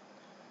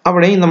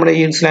 അവിടെയും നമ്മുടെ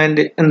ഈ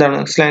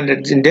സ്ലാൻഡ്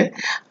എഡ്ജിന്റെ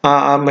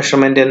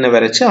മെഷർമെന്റ് തന്നെ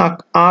വരച്ച് ആ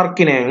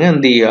ആർക്കിനെ അങ്ങ്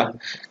എന്ത് ചെയ്യുക,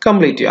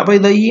 കംപ്ലീറ്റ് ചെയ്യുക. അപ്പൊ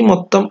ഇത് ഈ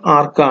മൊത്തം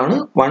ആർക്കാണ്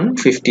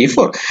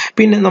 154.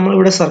 പിന്നെ നമ്മൾ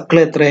ഇവിടെ സർക്കിൾ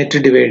എത്രയായിട്ട്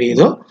ഡിവൈഡ്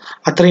ചെയ്തോ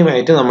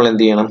അത്രയുമായിട്ട് നമ്മൾ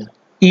എന്ത് ചെയ്യണം,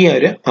 ഈ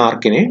ഒരു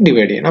ആർക്കിനെ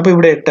ഡിവൈഡ് ചെയ്യണം. അപ്പൊ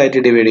ഇവിടെ 8 ആയിട്ട്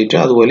ഡിവൈഡ് ചെയ്തു,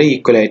 അതുപോലെ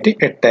ഈക്വൽ ആയിട്ട്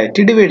 8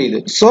 ആയിട്ട് ഡിവൈഡ്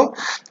ചെയ്തു. സോ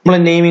നമ്മൾ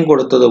നെയിമിംഗ്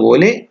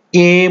കൊടുത്തതുപോലെ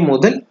A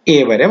മുതൽ A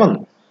വരെ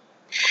വന്നു.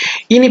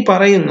 ഇനി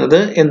പറയുന്നത്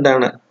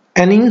എന്താണ്,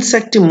 an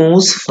insect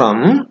moves from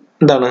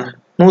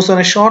moves on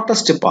a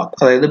shortest path,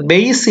 അതായത്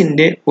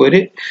ബേസിന്റെ ഒരു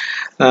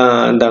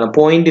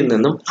പോയിന്റിൽ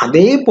നിന്നും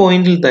അതേ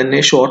പോയിന്റിൽ തന്നെ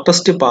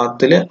ഷോർട്ടസ്റ്റ്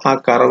പാത്തിൽ ആ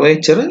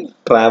കർവേച്ചർ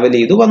ട്രാവൽ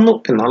ചെയ്ത് വന്നു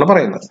എന്നാണ്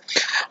പറയുന്നത്.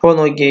 അപ്പോൾ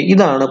നോക്കിയേ,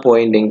 ഇതാണ്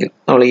പോയിന്റ് എങ്കിൽ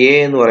നമ്മൾ A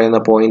എന്ന് പറയുന്ന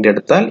പോയിന്റ്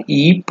എടുത്താൽ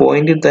ഈ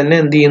പോയിന്റിൽ തന്നെ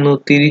എന്ത് ചെയ്യുന്നു,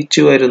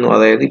 തിരിച്ചു വരുന്നു.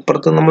 അതായത്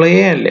ഇപ്പുറത്ത് നമ്മൾ A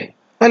അല്ലേ,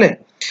 അല്ലേ?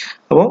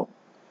 അപ്പോൾ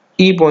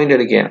ഈ പോയിന്റ്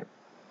എടുക്കുകയാണ്.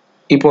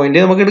 ഈ പോയിന്റ്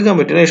നമുക്ക് എടുക്കാൻ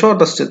പറ്റും,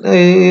 ഷോർട്ടസ്റ്റ്.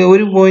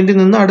 ഒരു പോയിന്റിൽ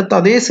നിന്ന് അടുത്ത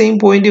അതേ സെയിം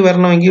പോയിന്റ്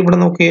വരണമെങ്കിൽ ഇവിടെ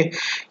നോക്കിയേ,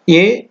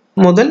 എ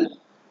മുതൽ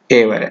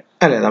എ വരെ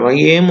അല്ലെ, നമ്മൾ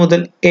എ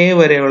മുതൽ എ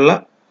വരെയുള്ള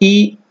ഈ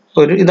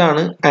ഒരു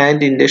ഇതാണ്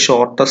ആൻഡിന്റെ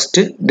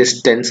ഷോർട്ടസ്റ്റ്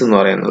ഡിസ്റ്റൻസ് എന്ന്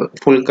പറയുന്നത്.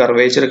 ഫുൾ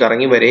കർവേച്ചർ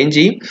കറങ്ങി വരികയും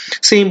ചെയ്യും,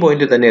 സെയിം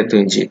പോയിന്റ് തന്നെ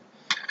എത്തുകയും ചെയ്യും.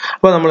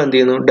 അപ്പോൾ നമ്മൾ എന്ത്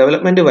ചെയ്യുന്നു,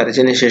 ഡെവലപ്മെന്റ്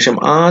വരച്ചതിന് ശേഷം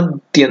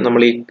ആദ്യം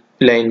നമ്മൾ ഈ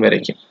ലൈൻ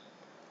വരയ്ക്കും.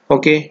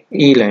 ഓക്കെ,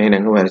 ഈ ലൈൻ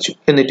അങ്ങ് വരച്ചു.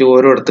 എന്നിട്ട്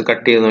ഓരോരുത്തർ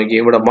കട്ട് ചെയ്ത് നോക്കി.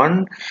 ഇവിടെ 1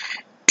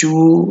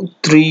 2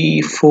 3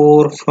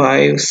 4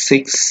 5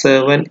 6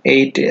 7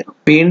 8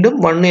 വീണ്ടും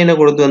 1 തന്നെ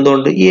കൊടുത്തു.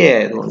 എന്തുകൊണ്ട്? എ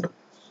ആയതുകൊണ്ട്.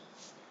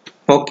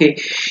 ഓക്കെ,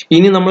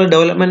 ഇനി നമ്മൾ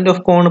ഡെവലപ്മെന്റ്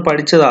ഓഫ് കോൺ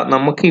പഠിച്ചതാ.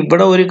 നമുക്ക്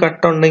ഇവിടെ ഒരു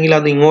കട്ട് ഉണ്ടെങ്കിൽ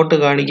അത് ഇങ്ങോട്ട്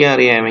കാണിക്കാൻ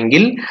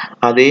അറിയാമെങ്കിൽ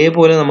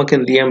അതേപോലെ നമുക്ക്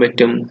എന്ത് ചെയ്യാൻ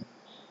പറ്റും,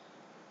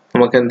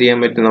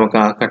 നമുക്ക്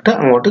ആ കട്ട്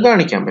അങ്ങോട്ട്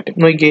കാണിക്കാൻ പറ്റും.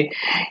 നോക്കിയേ,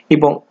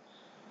 ഇപ്പം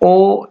ഒ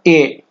എ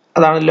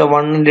അതാണല്ലോ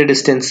 1ന്റെ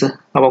ഡിസ്റ്റൻസ്.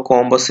 അപ്പോൾ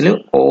കോമ്പസിൽ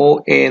ഒ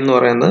എ എന്ന്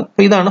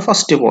പറയുന്നത് ഇതാണ്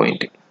ഫസ്റ്റ്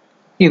പോയിന്റ്.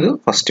 ഇത്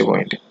ഫസ്റ്റ്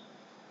പോയിന്റ്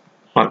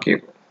മാർക്ക്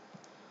ചെയ്തു.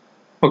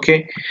 ഓക്കെ,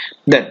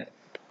 ദെൻ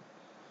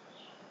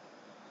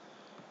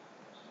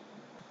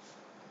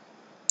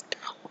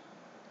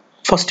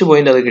ഫസ്റ്റ്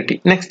പോയിന്റ് അത് കിട്ടി.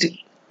 നെക്സ്റ്റ്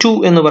 2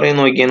 എന്ന് പറയുന്ന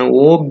നോക്കിയാണ്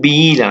ഒ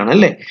ബിയിലാണ്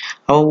അല്ലേ.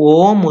 അപ്പോൾ ഒ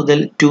മുതൽ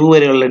 2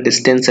 വരെയുള്ള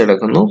ഡിസ്റ്റൻസ്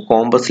എടുക്കുന്നു,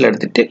 കോമ്പസിൽ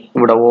എടുത്തിട്ട്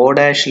ഇവിടെ ഒ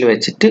ഡാഷിൽ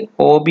വെച്ചിട്ട്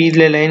ഒ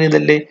ബിയിലെ ലൈൻ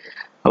ഇതല്ലേ,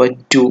 അപ്പോൾ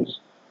 2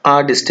 ആ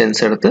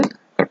ഡിസ്റ്റൻസ് എടുത്ത്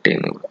കട്ട്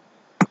ചെയ്യുന്നു.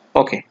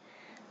 ഓക്കെ,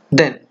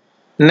 ദെൻ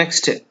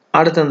നെക്സ്റ്റ്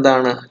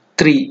അടുത്തെന്താണ്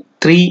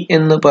 3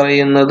 എന്ന്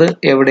പറയുന്നത്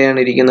എവിടെയാണ്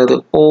ഇരിക്കുന്നത്,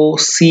 ഒ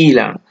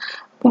സിയിലാണ്.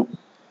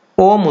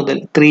 ഒ മുതൽ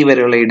 3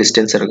 വരെയുള്ള ഈ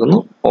ഡിസ്റ്റൻസ്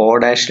എടുക്കുന്നു, ഒ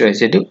ഡാഷിൽ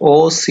വെച്ചിട്ട് ഒ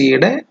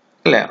സിയുടെ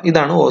അല്ലെ,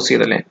 ഇതാണ് ഒ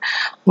സിയുടെ ലൈൻ.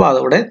 അപ്പോൾ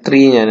അതവിടെ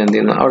 3 ഞാൻ എന്ത്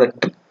ചെയ്യുന്നു, അവിടെ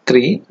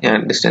 3 ഞാൻ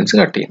ഡിസ്റ്റൻസ്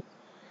കട്ട് ചെയ്യുന്നു.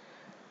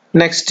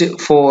 നെക്സ്റ്റ്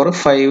 4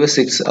 5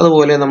 6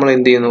 അതുപോലെ നമ്മൾ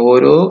എന്ത് ചെയ്യുന്നു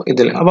ഓരോ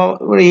ഇതിൽ. അപ്പോൾ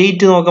ഇവിടെ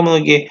 8 നോക്കുമ്പോൾ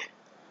നോക്കിയേ,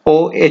 ഒ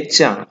എച്ച്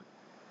ആണ്.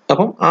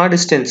 അപ്പം ആ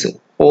ഡിസ്റ്റൻസ്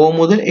ഒ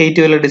മുതൽ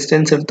 8 വരെ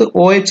ഡിസ്റ്റൻസ് എടുത്ത്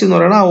ഒ എച്ച് എന്ന്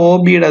പറയുന്നത് ആ ഒ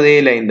ബിയുടെ അതേ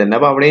ലൈൻ തന്നെ.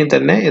 അപ്പൊ അവിടെയും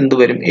തന്നെ എന്ത്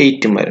വരും,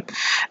 8 വരും.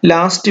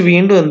 ലാസ്റ്റ്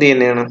വീണ്ടും എന്ത്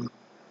തന്നെയാണ്,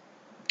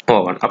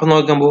 O1. അപ്പൊ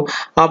നോക്കുമ്പോൾ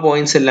ആ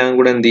പോയിന്റ്സ് എല്ലാം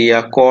കൂടെ എന്ത്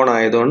ചെയ്യുക, കോൺ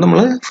ആയതുകൊണ്ട്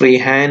നമ്മൾ ഫ്രീ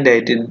ഹാൻഡ്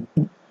ആയിട്ട്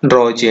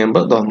ഡ്രോ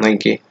ചെയ്യുമ്പോൾ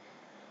നോക്കിയേ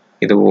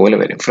ഇതുപോലെ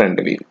വരും ഫ്രണ്ട്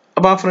വ്യൂ.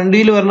 അപ്പൊ ആ ഫ്രണ്ട്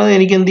വ്യൂ വരുന്നത്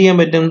എനിക്ക് എന്ത് ചെയ്യാൻ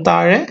പറ്റും,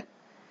 താഴെ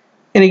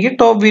എനിക്ക്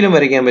ടോപ്പ് വ്യൂലും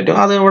വരയ്ക്കാൻ പറ്റും.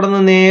 അത് ഇവിടെ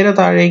നിന്ന് നേരെ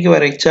താഴേക്ക്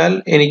വരച്ചാൽ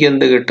എനിക്ക്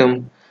എന്ത് കിട്ടും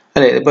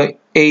അല്ലെ. ഇപ്പൊ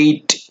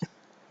 8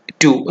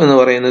 2 എന്ന്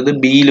പറയുന്നത്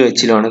ബിയിൽ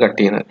വെച്ചിലാണ് കട്ട്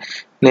ചെയ്യുന്നത്.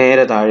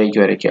 നേരെ താഴേക്ക്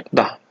വരയ്ക്കുക.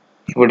 ദാ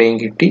ഇവിടെയും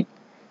കിട്ടി,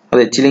 അത്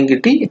എച്ചിലും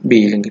കിട്ടി,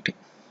 ബിയിലും കിട്ടി.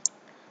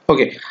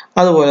 ഓക്കെ,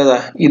 അതുപോലെ ദാ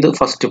ഇത്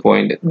ഫസ്റ്റ്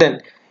പോയിന്റ്. ദെൻ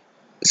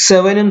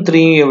 7ഉം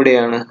 3ഉം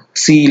എവിടെയാണ്,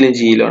 സിയിലും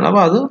ജിയിലുമാണ്. അപ്പൊ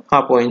അത് ആ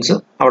പോയിന്റ്സ്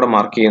അവിടെ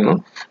മാർക്ക് ചെയ്യുന്നു.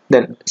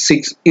 ദെൻ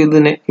 6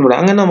 ഇതിനെ ഇവിടെ.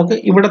 അങ്ങനെ നമുക്ക്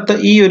ഇവിടത്തെ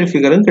ഈ ഒരു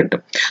ഫിഗറും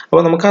കിട്ടും.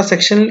 അപ്പൊ നമുക്ക് ആ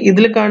സെക്ഷനിൽ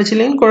ഇതിൽ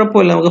കാണിച്ചില്ലെങ്കിൽ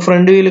കുഴപ്പമില്ല, നമുക്ക്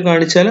ഫ്രണ്ട് വ്യൂവിൽ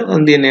കാണിച്ചാലും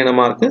എന്ത് തന്നെയാണ്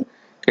മാർക്ക്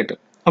കിട്ടും.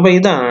 അപ്പൊ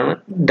ഇതാണ്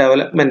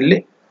ഡെവലപ്മെന്റിൽ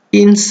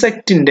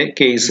ഇൻസെക്റ്റിന്റെ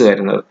കേസ്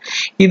വരുന്നത്.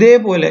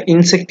 ഇതേപോലെ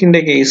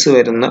ഇൻസെക്റ്റിന്റെ കേസ്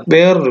വരുന്ന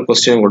വേറൊരു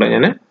ക്വസ്റ്റ്യൻ കൂടെ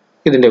ഞാൻ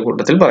ഇതിന്റെ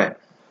കൂട്ടത്തിൽ പറയാം.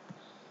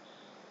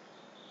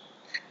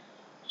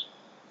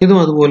 ഇതും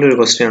അതുപോലെ ഒരു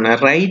ക്വസ്റ്റ്യൻ ആണ്.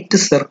 Right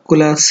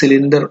circular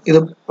cylinder. ഇത്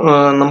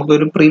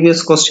നമുക്കൊരു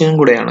പ്രീവിയസ് ക്വസ്റ്റ്യൻ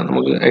കൂടെയാണ്,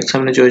 നമുക്ക്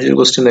എക്സാമിന് ചോദിച്ചൊരു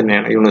ക്വസ്റ്റ്യൻ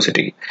തന്നെയാണ്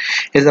യൂണിവേഴ്സിറ്റിക്ക്.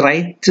 Is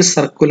right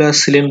circular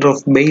cylinder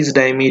of base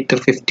diameter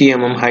 50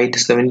 mm, height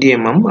 70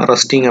 mm,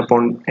 resting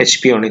upon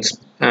HP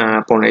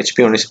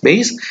on its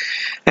base.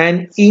 An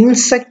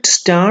insect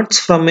starts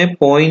from a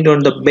point on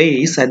the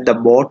base at the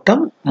bottom,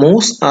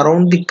 moves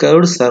around the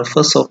curved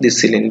surface of the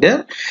cylinder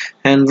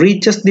and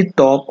reaches the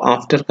top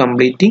after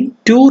completing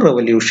 2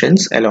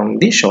 revolutions along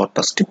the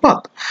shortest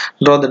path.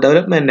 Draw the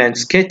development and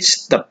sketch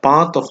the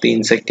path of the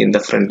insect in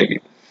the front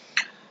view.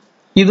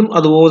 ഇതും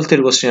അതുപോലത്തെ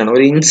ഒരു question ആണ്,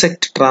 ഒരു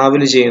insect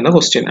travel ചെയ്യുന്ന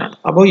question ആണ്.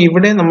 അപ്പോൾ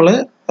ഇവിടെ നമ്മൾ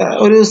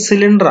ഒരു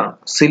സിലിണ്ടറാണ്,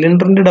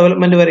 സിലിണ്ടറിന്റെ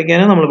ഡെവലപ്മെന്റ്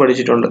വരയ്ക്കാനും നമ്മൾ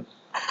പഠിച്ചിട്ടുണ്ട്.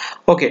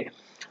 ഓക്കെ,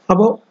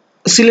 അപ്പോൾ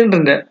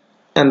സിലിണ്ടറിന്റെ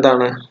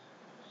എന്താണ്,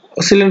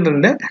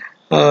 സിലിണ്ടറിന്റെ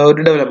ഒരു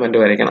ഡെവലപ്മെന്റ്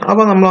വരയ്ക്കണം.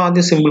 അപ്പോൾ നമ്മൾ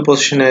ആദ്യം സിമ്പിൾ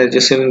പൊസിഷൻ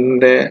വരച്ചു,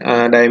 സിലിണ്ടറിന്റെ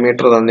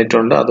ഡയമീറ്റർ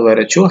തന്നിട്ടുണ്ട്, അത്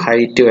വരച്ചു,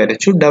 ഹൈറ്റ്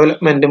വരച്ചു,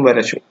 ഡെവലപ്മെന്റും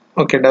വരച്ചു.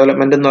 ഓക്കെ,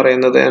 ഡെവലപ്മെന്റ് എന്ന്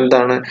പറയുന്നത്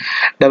എന്താണ്,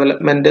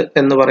 ഡെവലപ്മെന്റ്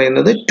എന്ന്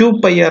പറയുന്നത്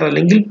 2πr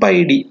അല്ലെങ്കിൽ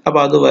πd.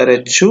 അപ്പൊ അത്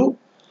വരച്ചു,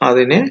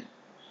 അതിനെ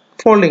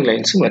ഫോൾഡിംഗ്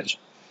ലൈൻസ് വരച്ചു.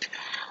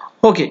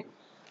 ഓക്കെ,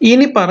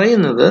 ഇനി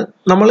പറയുന്നത്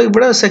നമ്മൾ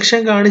ഇവിടെ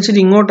സെക്ഷൻ കാണിച്ചിട്ട്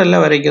ഇങ്ങോട്ടല്ല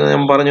വരയ്ക്കുന്നത്.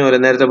 ഞാൻ പറഞ്ഞ പോലെ,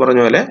 നേരത്തെ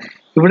പറഞ്ഞ പോലെ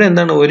ഇവിടെ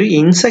എന്താണ്, ഒരു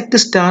ഇൻസെക്ട്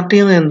സ്റ്റാർട്ട്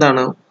ചെയ്യുന്നത്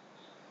എന്താണ്,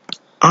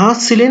 ആ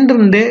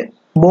സിലിണ്ടറിന്റെ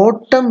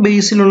ബോട്ടം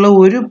ബേസിലുള്ള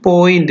ഒരു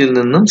പോയിന്റിൽ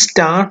നിന്നും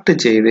സ്റ്റാർട്ട്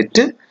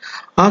ചെയ്തിട്ട്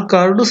ആ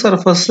കർവ്ഡ്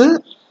സർഫസ്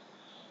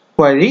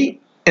വഴി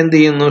എന്ത്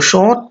ചെയ്യുന്നു,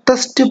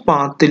 ഷോർട്ടസ്റ്റ്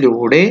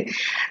പാത്തിലൂടെ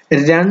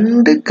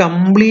 2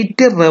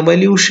 കംപ്ലീറ്റ്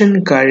റെവല്യൂഷൻ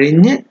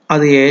കഴിഞ്ഞ്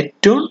അത്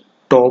ഏറ്റവും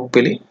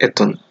ടോപ്പിൽ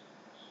എത്തുന്നു.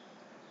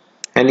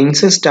 An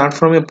insect starts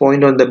from a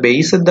point on the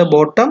base at the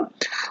bottom,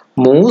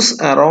 moves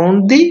around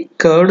the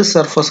curved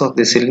surface of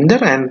the cylinder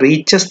and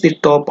reaches the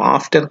top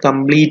after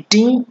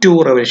completing 2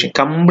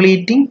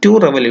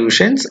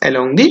 revolutions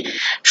along the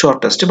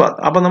shortest path.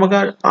 അപ്പോൾ നമുക്ക്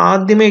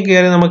ആദ്യമേ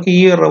കയറി നമുക്ക്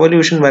ഈ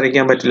revolution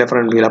വരയ്ക്കാൻ പറ്റില്ല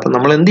front വ്യൂവിൽ. അപ്പോൾ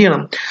നമ്മൾ എന്ത്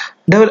ചെയ്യണം,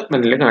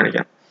 ഡെവലപ്മെന്റിൽ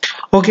കാണിക്കണം.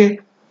 ഓക്കെ,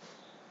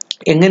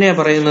 എങ്ങനെയാ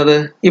പറയുന്നത്?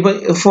 ഇപ്പൊ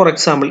ഫോർ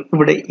എക്സാമ്പിൾ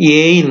ഇവിടെ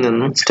എയിൽ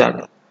നിന്നും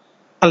സ്റ്റാർട്ട്,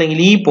 അല്ലെങ്കിൽ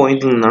ഈ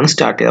പോയിന്റിൽ നിന്നാണ്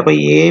സ്റ്റാർട്ട് ചെയ്തത്. അപ്പൊ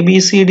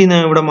ABCD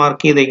ഞാൻ ഇവിടെ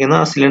മാർക്ക് ചെയ്തേക്കുന്ന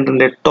ആ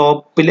സിലിണ്ടറിന്റെ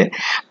ടോപ്പിലെ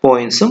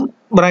പോയിന്റ്സും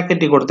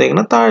ബ്രാക്കറ്റിൽ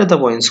കൊടുത്തേക്കുന്ന താഴത്തെ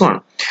പോയിന്റ്സും ആണ്.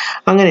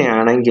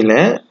 അങ്ങനെയാണെങ്കിൽ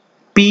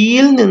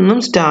പിയിൽ നിന്നും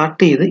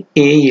സ്റ്റാർട്ട് ചെയ്ത്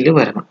എയിൽ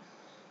വരണം.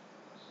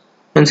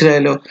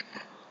 മനസ്സിലായല്ലോ?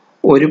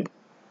 ഒരു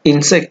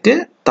ഇൻസെക്റ്റ്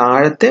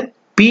താഴത്തെ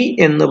പി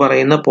എന്ന്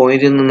പറയുന്ന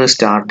പോയിന്റിൽ നിന്ന്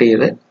സ്റ്റാർട്ട്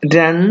ചെയ്ത്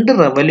 2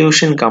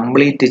 റെവല്യൂഷൻ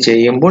കംപ്ലീറ്റ്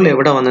ചെയ്യുമ്പോൾ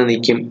എവിടെ വന്ന്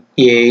നിൽക്കും?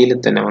 എയിൽ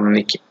തന്നെ വന്ന്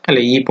നിൽക്കും,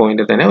 അല്ലെ ഈ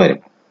പോയിന്റ് തന്നെ വരും.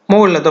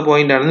 മുകളിലത്തെ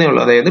പോയിന്റ് ആണെന്നേ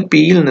ഉള്ളൂ. അതായത്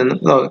പിയിൽ നിന്നും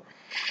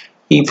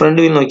ഈ ഫ്രണ്ട്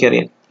വ്യൂ നോക്കി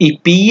അറിയാം, ഈ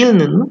പിയിൽ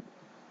നിന്നും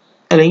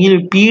അല്ലെങ്കിൽ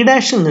പി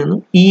ഡാഷിൽ നിന്നും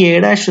ഈ എ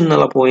ഡാഷ്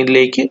എന്നുള്ള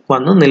പോയിന്റിലേക്ക്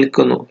വന്ന്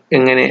നിൽക്കുന്നു.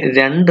 എങ്ങനെ?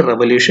 2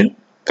 റെവല്യൂഷൻ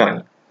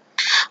കറങ്ങി.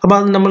 അപ്പൊ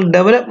അത് നമ്മൾ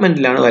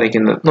ഡെവലപ്മെന്റിലാണ്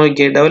വരയ്ക്കുന്നത്.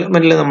 നോക്കിയേ,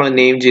 ഡെവലപ്മെന്റിൽ നമ്മൾ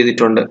നെയിം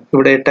ചെയ്തിട്ടുണ്ട്.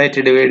 ഇവിടെ 8 ആയിട്ട്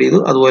ഡിവൈഡ് ചെയ്തു.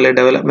 അതുപോലെ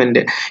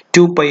ഡെവലപ്മെന്റ്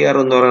 2πr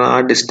എന്ന് പറയുന്ന ആ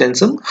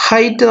ഡിസ്റ്റൻസും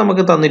ഹൈറ്റ്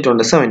നമുക്ക്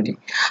തന്നിട്ടുണ്ട് 70.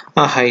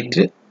 ആ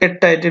ഹൈറ്റ്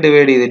 8 ആയിട്ട്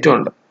ഡിവൈഡ്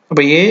ചെയ്തിട്ടുണ്ട്.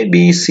 അപ്പൊ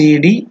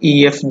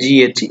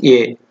ABCDEFGH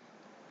A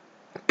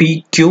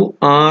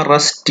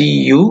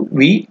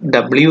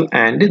PQRSTUVW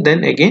and then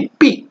again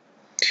P.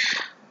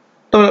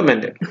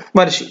 Development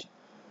വരച്ചു.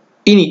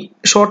 ഇനി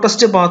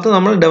ഷോർട്ടസ്റ്റ് പാത്ത്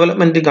നമ്മൾ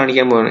ഡെവലപ്മെന്റിൽ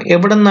കാണിക്കാൻ പോവാണ്.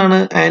 എവിടെ നിന്നാണ്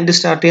ആൻഡ്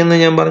സ്റ്റാർട്ട് ചെയ്യുന്നത്?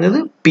 ഞാൻ പറഞ്ഞത്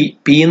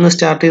പി എന്ന്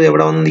സ്റ്റാർട്ട് ചെയ്ത്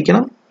എവിടെ വന്ന്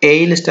നിൽക്കണം?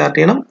 എയിൽ സ്റ്റാർട്ട്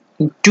ചെയ്യണം.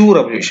 2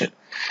 റെവല്യൂഷൻ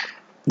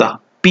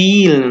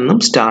പിയിൽ നിന്നും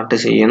സ്റ്റാർട്ട്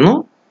ചെയ്യുന്നു.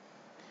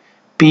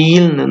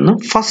 പിയിൽ നിന്നും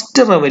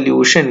ഫസ്റ്റ്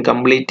റെവല്യൂഷൻ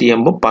കംപ്ലീറ്റ്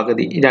ചെയ്യുമ്പോൾ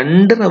പകുതി,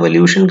 2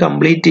 റെവല്യൂഷൻ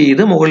കംപ്ലീറ്റ്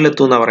ചെയ്ത്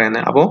മുകളിലെത്തും എന്നാണ്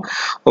പറയുന്നത്. അപ്പോൾ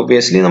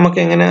ഒബ്വിയസ്ലി നമുക്ക്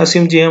എങ്ങനെ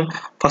അസ്യൂം ചെയ്യാം?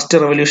 ഫസ്റ്റ്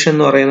റെവല്യൂഷൻ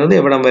എന്ന് പറയുന്നത്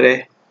എവിടം വരെ?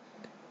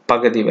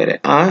 പകുതി വരെ,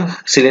 ആ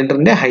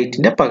സിലിണ്ടറിന്റെ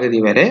ഹൈറ്റിന്റെ പകുതി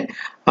വരെ.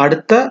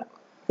 അടുത്ത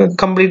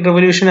കംപ്ലീറ്റ്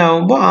റെവല്യൂഷൻ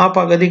ആകുമ്പോൾ ആ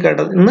പകുതി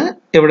കടന്ന്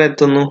എവിടെ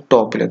എത്തുന്നു?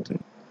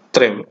 ടോപ്പിലെത്തുന്നു.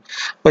 ഇത്രയേ ഉള്ളൂ.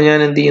 അപ്പൊ ഞാൻ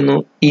എന്ത് ചെയ്യുന്നു?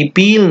 ഈ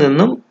പിയിൽ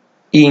നിന്നും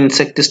ഈ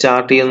ഇൻസെക്ട്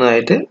സ്റ്റാർട്ട്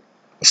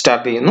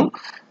ചെയ്യുന്നു.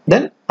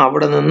 ദെൻ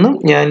അവിടെ നിന്നും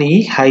ഞാൻ ഈ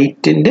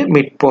ഹൈറ്റിന്റെ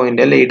മിഡ്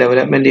പോയിന്റ്, അല്ലെ ഈ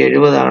ഡെവലപ്മെന്റ്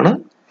 70 ആണ്,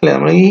 അല്ലെ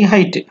നമ്മൾ ഈ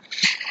ഹൈറ്റ്,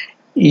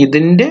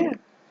 ഇതിന്റെ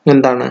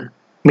എന്താണ്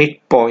മിഡ്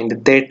പോയിന്റ്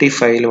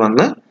 35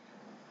 വന്ന്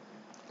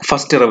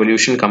ഫസ്റ്റ്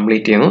റെവല്യൂഷൻ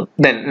കംപ്ലീറ്റ് ചെയ്യുന്നു.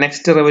 ദെൻ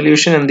നെക്സ്റ്റ്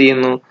റെവല്യൂഷൻ എന്ത്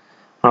ചെയ്യുന്നു?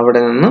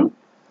 അവിടെ നിന്നും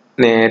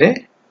നേരെ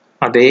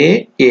അതേ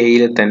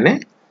എയിൽ തന്നെ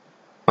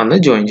വന്ന്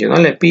ജോയിൻ ചെയ്യുന്നു,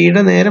 അല്ലെ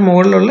പിയുടെ നേരെ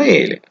മുകളിലുള്ള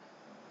എയിൽ.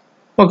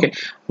 ഓക്കെ,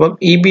 അപ്പം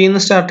ഈ പി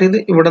നിന്ന് സ്റ്റാർട്ട് ചെയ്ത്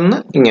ഇവിടെ നിന്ന്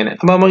ഇങ്ങനെ.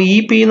 അപ്പൊ നമ്മൾ ഈ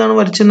പി എന്നാണ്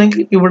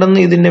വരച്ചെങ്കിൽ ഇവിടെ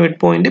നിന്ന് ഇതിന്റെ മിഡ്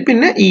പോയിന്റ്,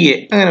 പിന്നെ ഈ എ,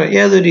 അങ്ങനെ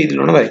ഏതൊരു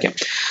രീതിയിലാണ് വരയ്ക്കാം.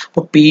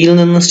 അപ്പൊ പിയിൽ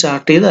നിന്ന്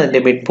സ്റ്റാർട്ട് ചെയ്ത്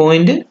അതിന്റെ മിഡ്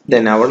പോയിന്റ്,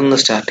 ദെൻ അവിടെ നിന്ന്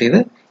സ്റ്റാർട്ട് ചെയ്ത്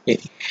എ.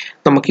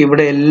 നമുക്ക്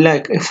ഇവിടെ എല്ലാ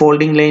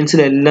ഫോൾഡിംഗ്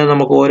ലൈൻസിലെല്ലാം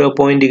നമുക്ക് ഓരോ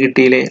പോയിന്റ്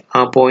കിട്ടിയില്ലേ? ആ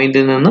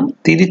പോയിന്റിൽ നിന്നും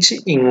തിരിച്ച്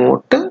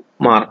ഇങ്ങോട്ട്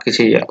മാർക്ക്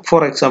ചെയ്യുക.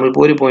 ഫോർ എക്സാമ്പിൾ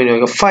ഇപ്പോൾ ഒരു പോയിന്റ്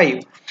നോക്കുക,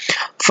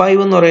 5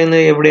 എന്ന്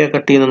പറയുന്നത് എവിടെയാ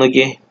കട്ട് ചെയ്യുന്നത്?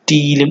 നോക്കിയേ,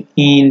 ടിയിലും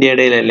ഇന്റെ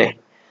ഇടയിലല്ലേ?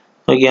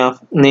 നോക്കിയാ,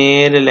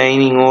 നേരെ ലൈൻ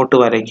ഇങ്ങോട്ട്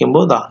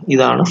വരയ്ക്കുമ്പോൾ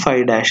ഇതാണ്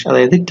 5 ഡാഷ്,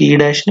 അതായത് ടി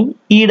ഡാഷിനും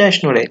ഇ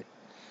ഡാഷിനും ഇടയിൽ.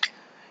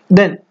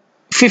 ദെൻ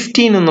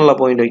 15 എന്നുള്ള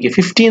പോയിന്റ് നോക്കിയാൽ,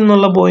 15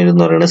 എന്നുള്ള പോയിന്റ്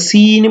എന്ന് പറയുന്നത്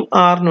സിനും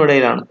ആറിനും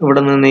ഇടയിലാണ്.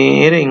 ഇവിടെ നിന്ന്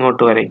നേരെ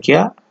ഇങ്ങോട്ട് വരയ്ക്കുക,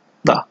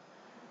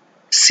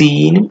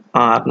 സിനും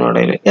ആറിനും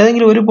ഇടയിൽ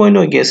ഏതെങ്കിലും ഒരു പോയിന്റ്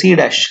നോക്കിയാൽ C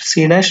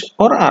dash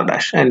or R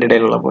dash, അതിൻ്റെ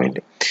ഇടയിലുള്ള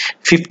പോയിന്റ്.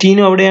 15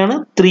 അവിടെയാണ്,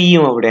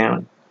 3 അവിടെയാണ്.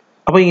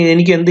 അപ്പൊ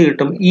എനിക്ക് എന്ത്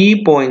കിട്ടും? ഈ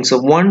പോയിന്റ്സ്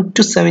 1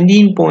 to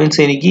 17 പോയിന്റ്സ്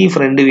എനിക്ക് ഈ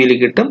ഫ്രണ്ട് വ്യൂവിൽ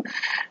കിട്ടും.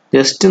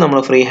 ജസ്റ്റ് നമ്മൾ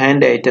ഫ്രീ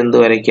ഹാൻഡ് ആയിട്ട് എന്ത്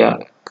വരയ്ക്കുക?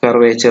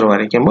 കർവേച്ചർ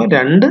വരയ്ക്കുമ്പോൾ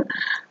 2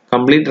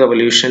 കംപ്ലീറ്റ്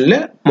റെവല്യൂഷനിൽ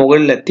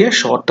മുകളിലെത്തിയ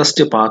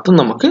ഷോർട്ടസ്റ്റ് പാത്ത്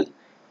നമുക്ക്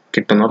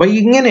കിട്ടുന്നു. അപ്പൊ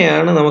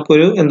ഇങ്ങനെയാണ്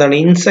നമുക്കൊരു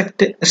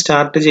ഇൻസെക്ട്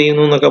സ്റ്റാർട്ട്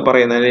ചെയ്യുന്നു എന്നൊക്കെ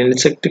പറയുന്നത്,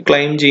 ഇൻസെക്ട്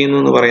ക്ലൈം ചെയ്യുന്നു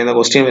എന്ന് പറയുന്ന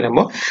ക്വസ്റ്റ്യൻ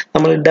വരുമ്പോൾ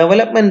നമ്മൾ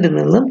ഡെവലപ്മെന്റിൽ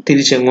നിന്നും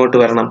തിരിച്ചെങ്ങോട്ട്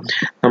വരണം?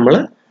 നമ്മൾ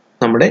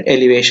നമ്മുടെ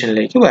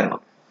എലിവേഷനിലേക്ക് വരണം.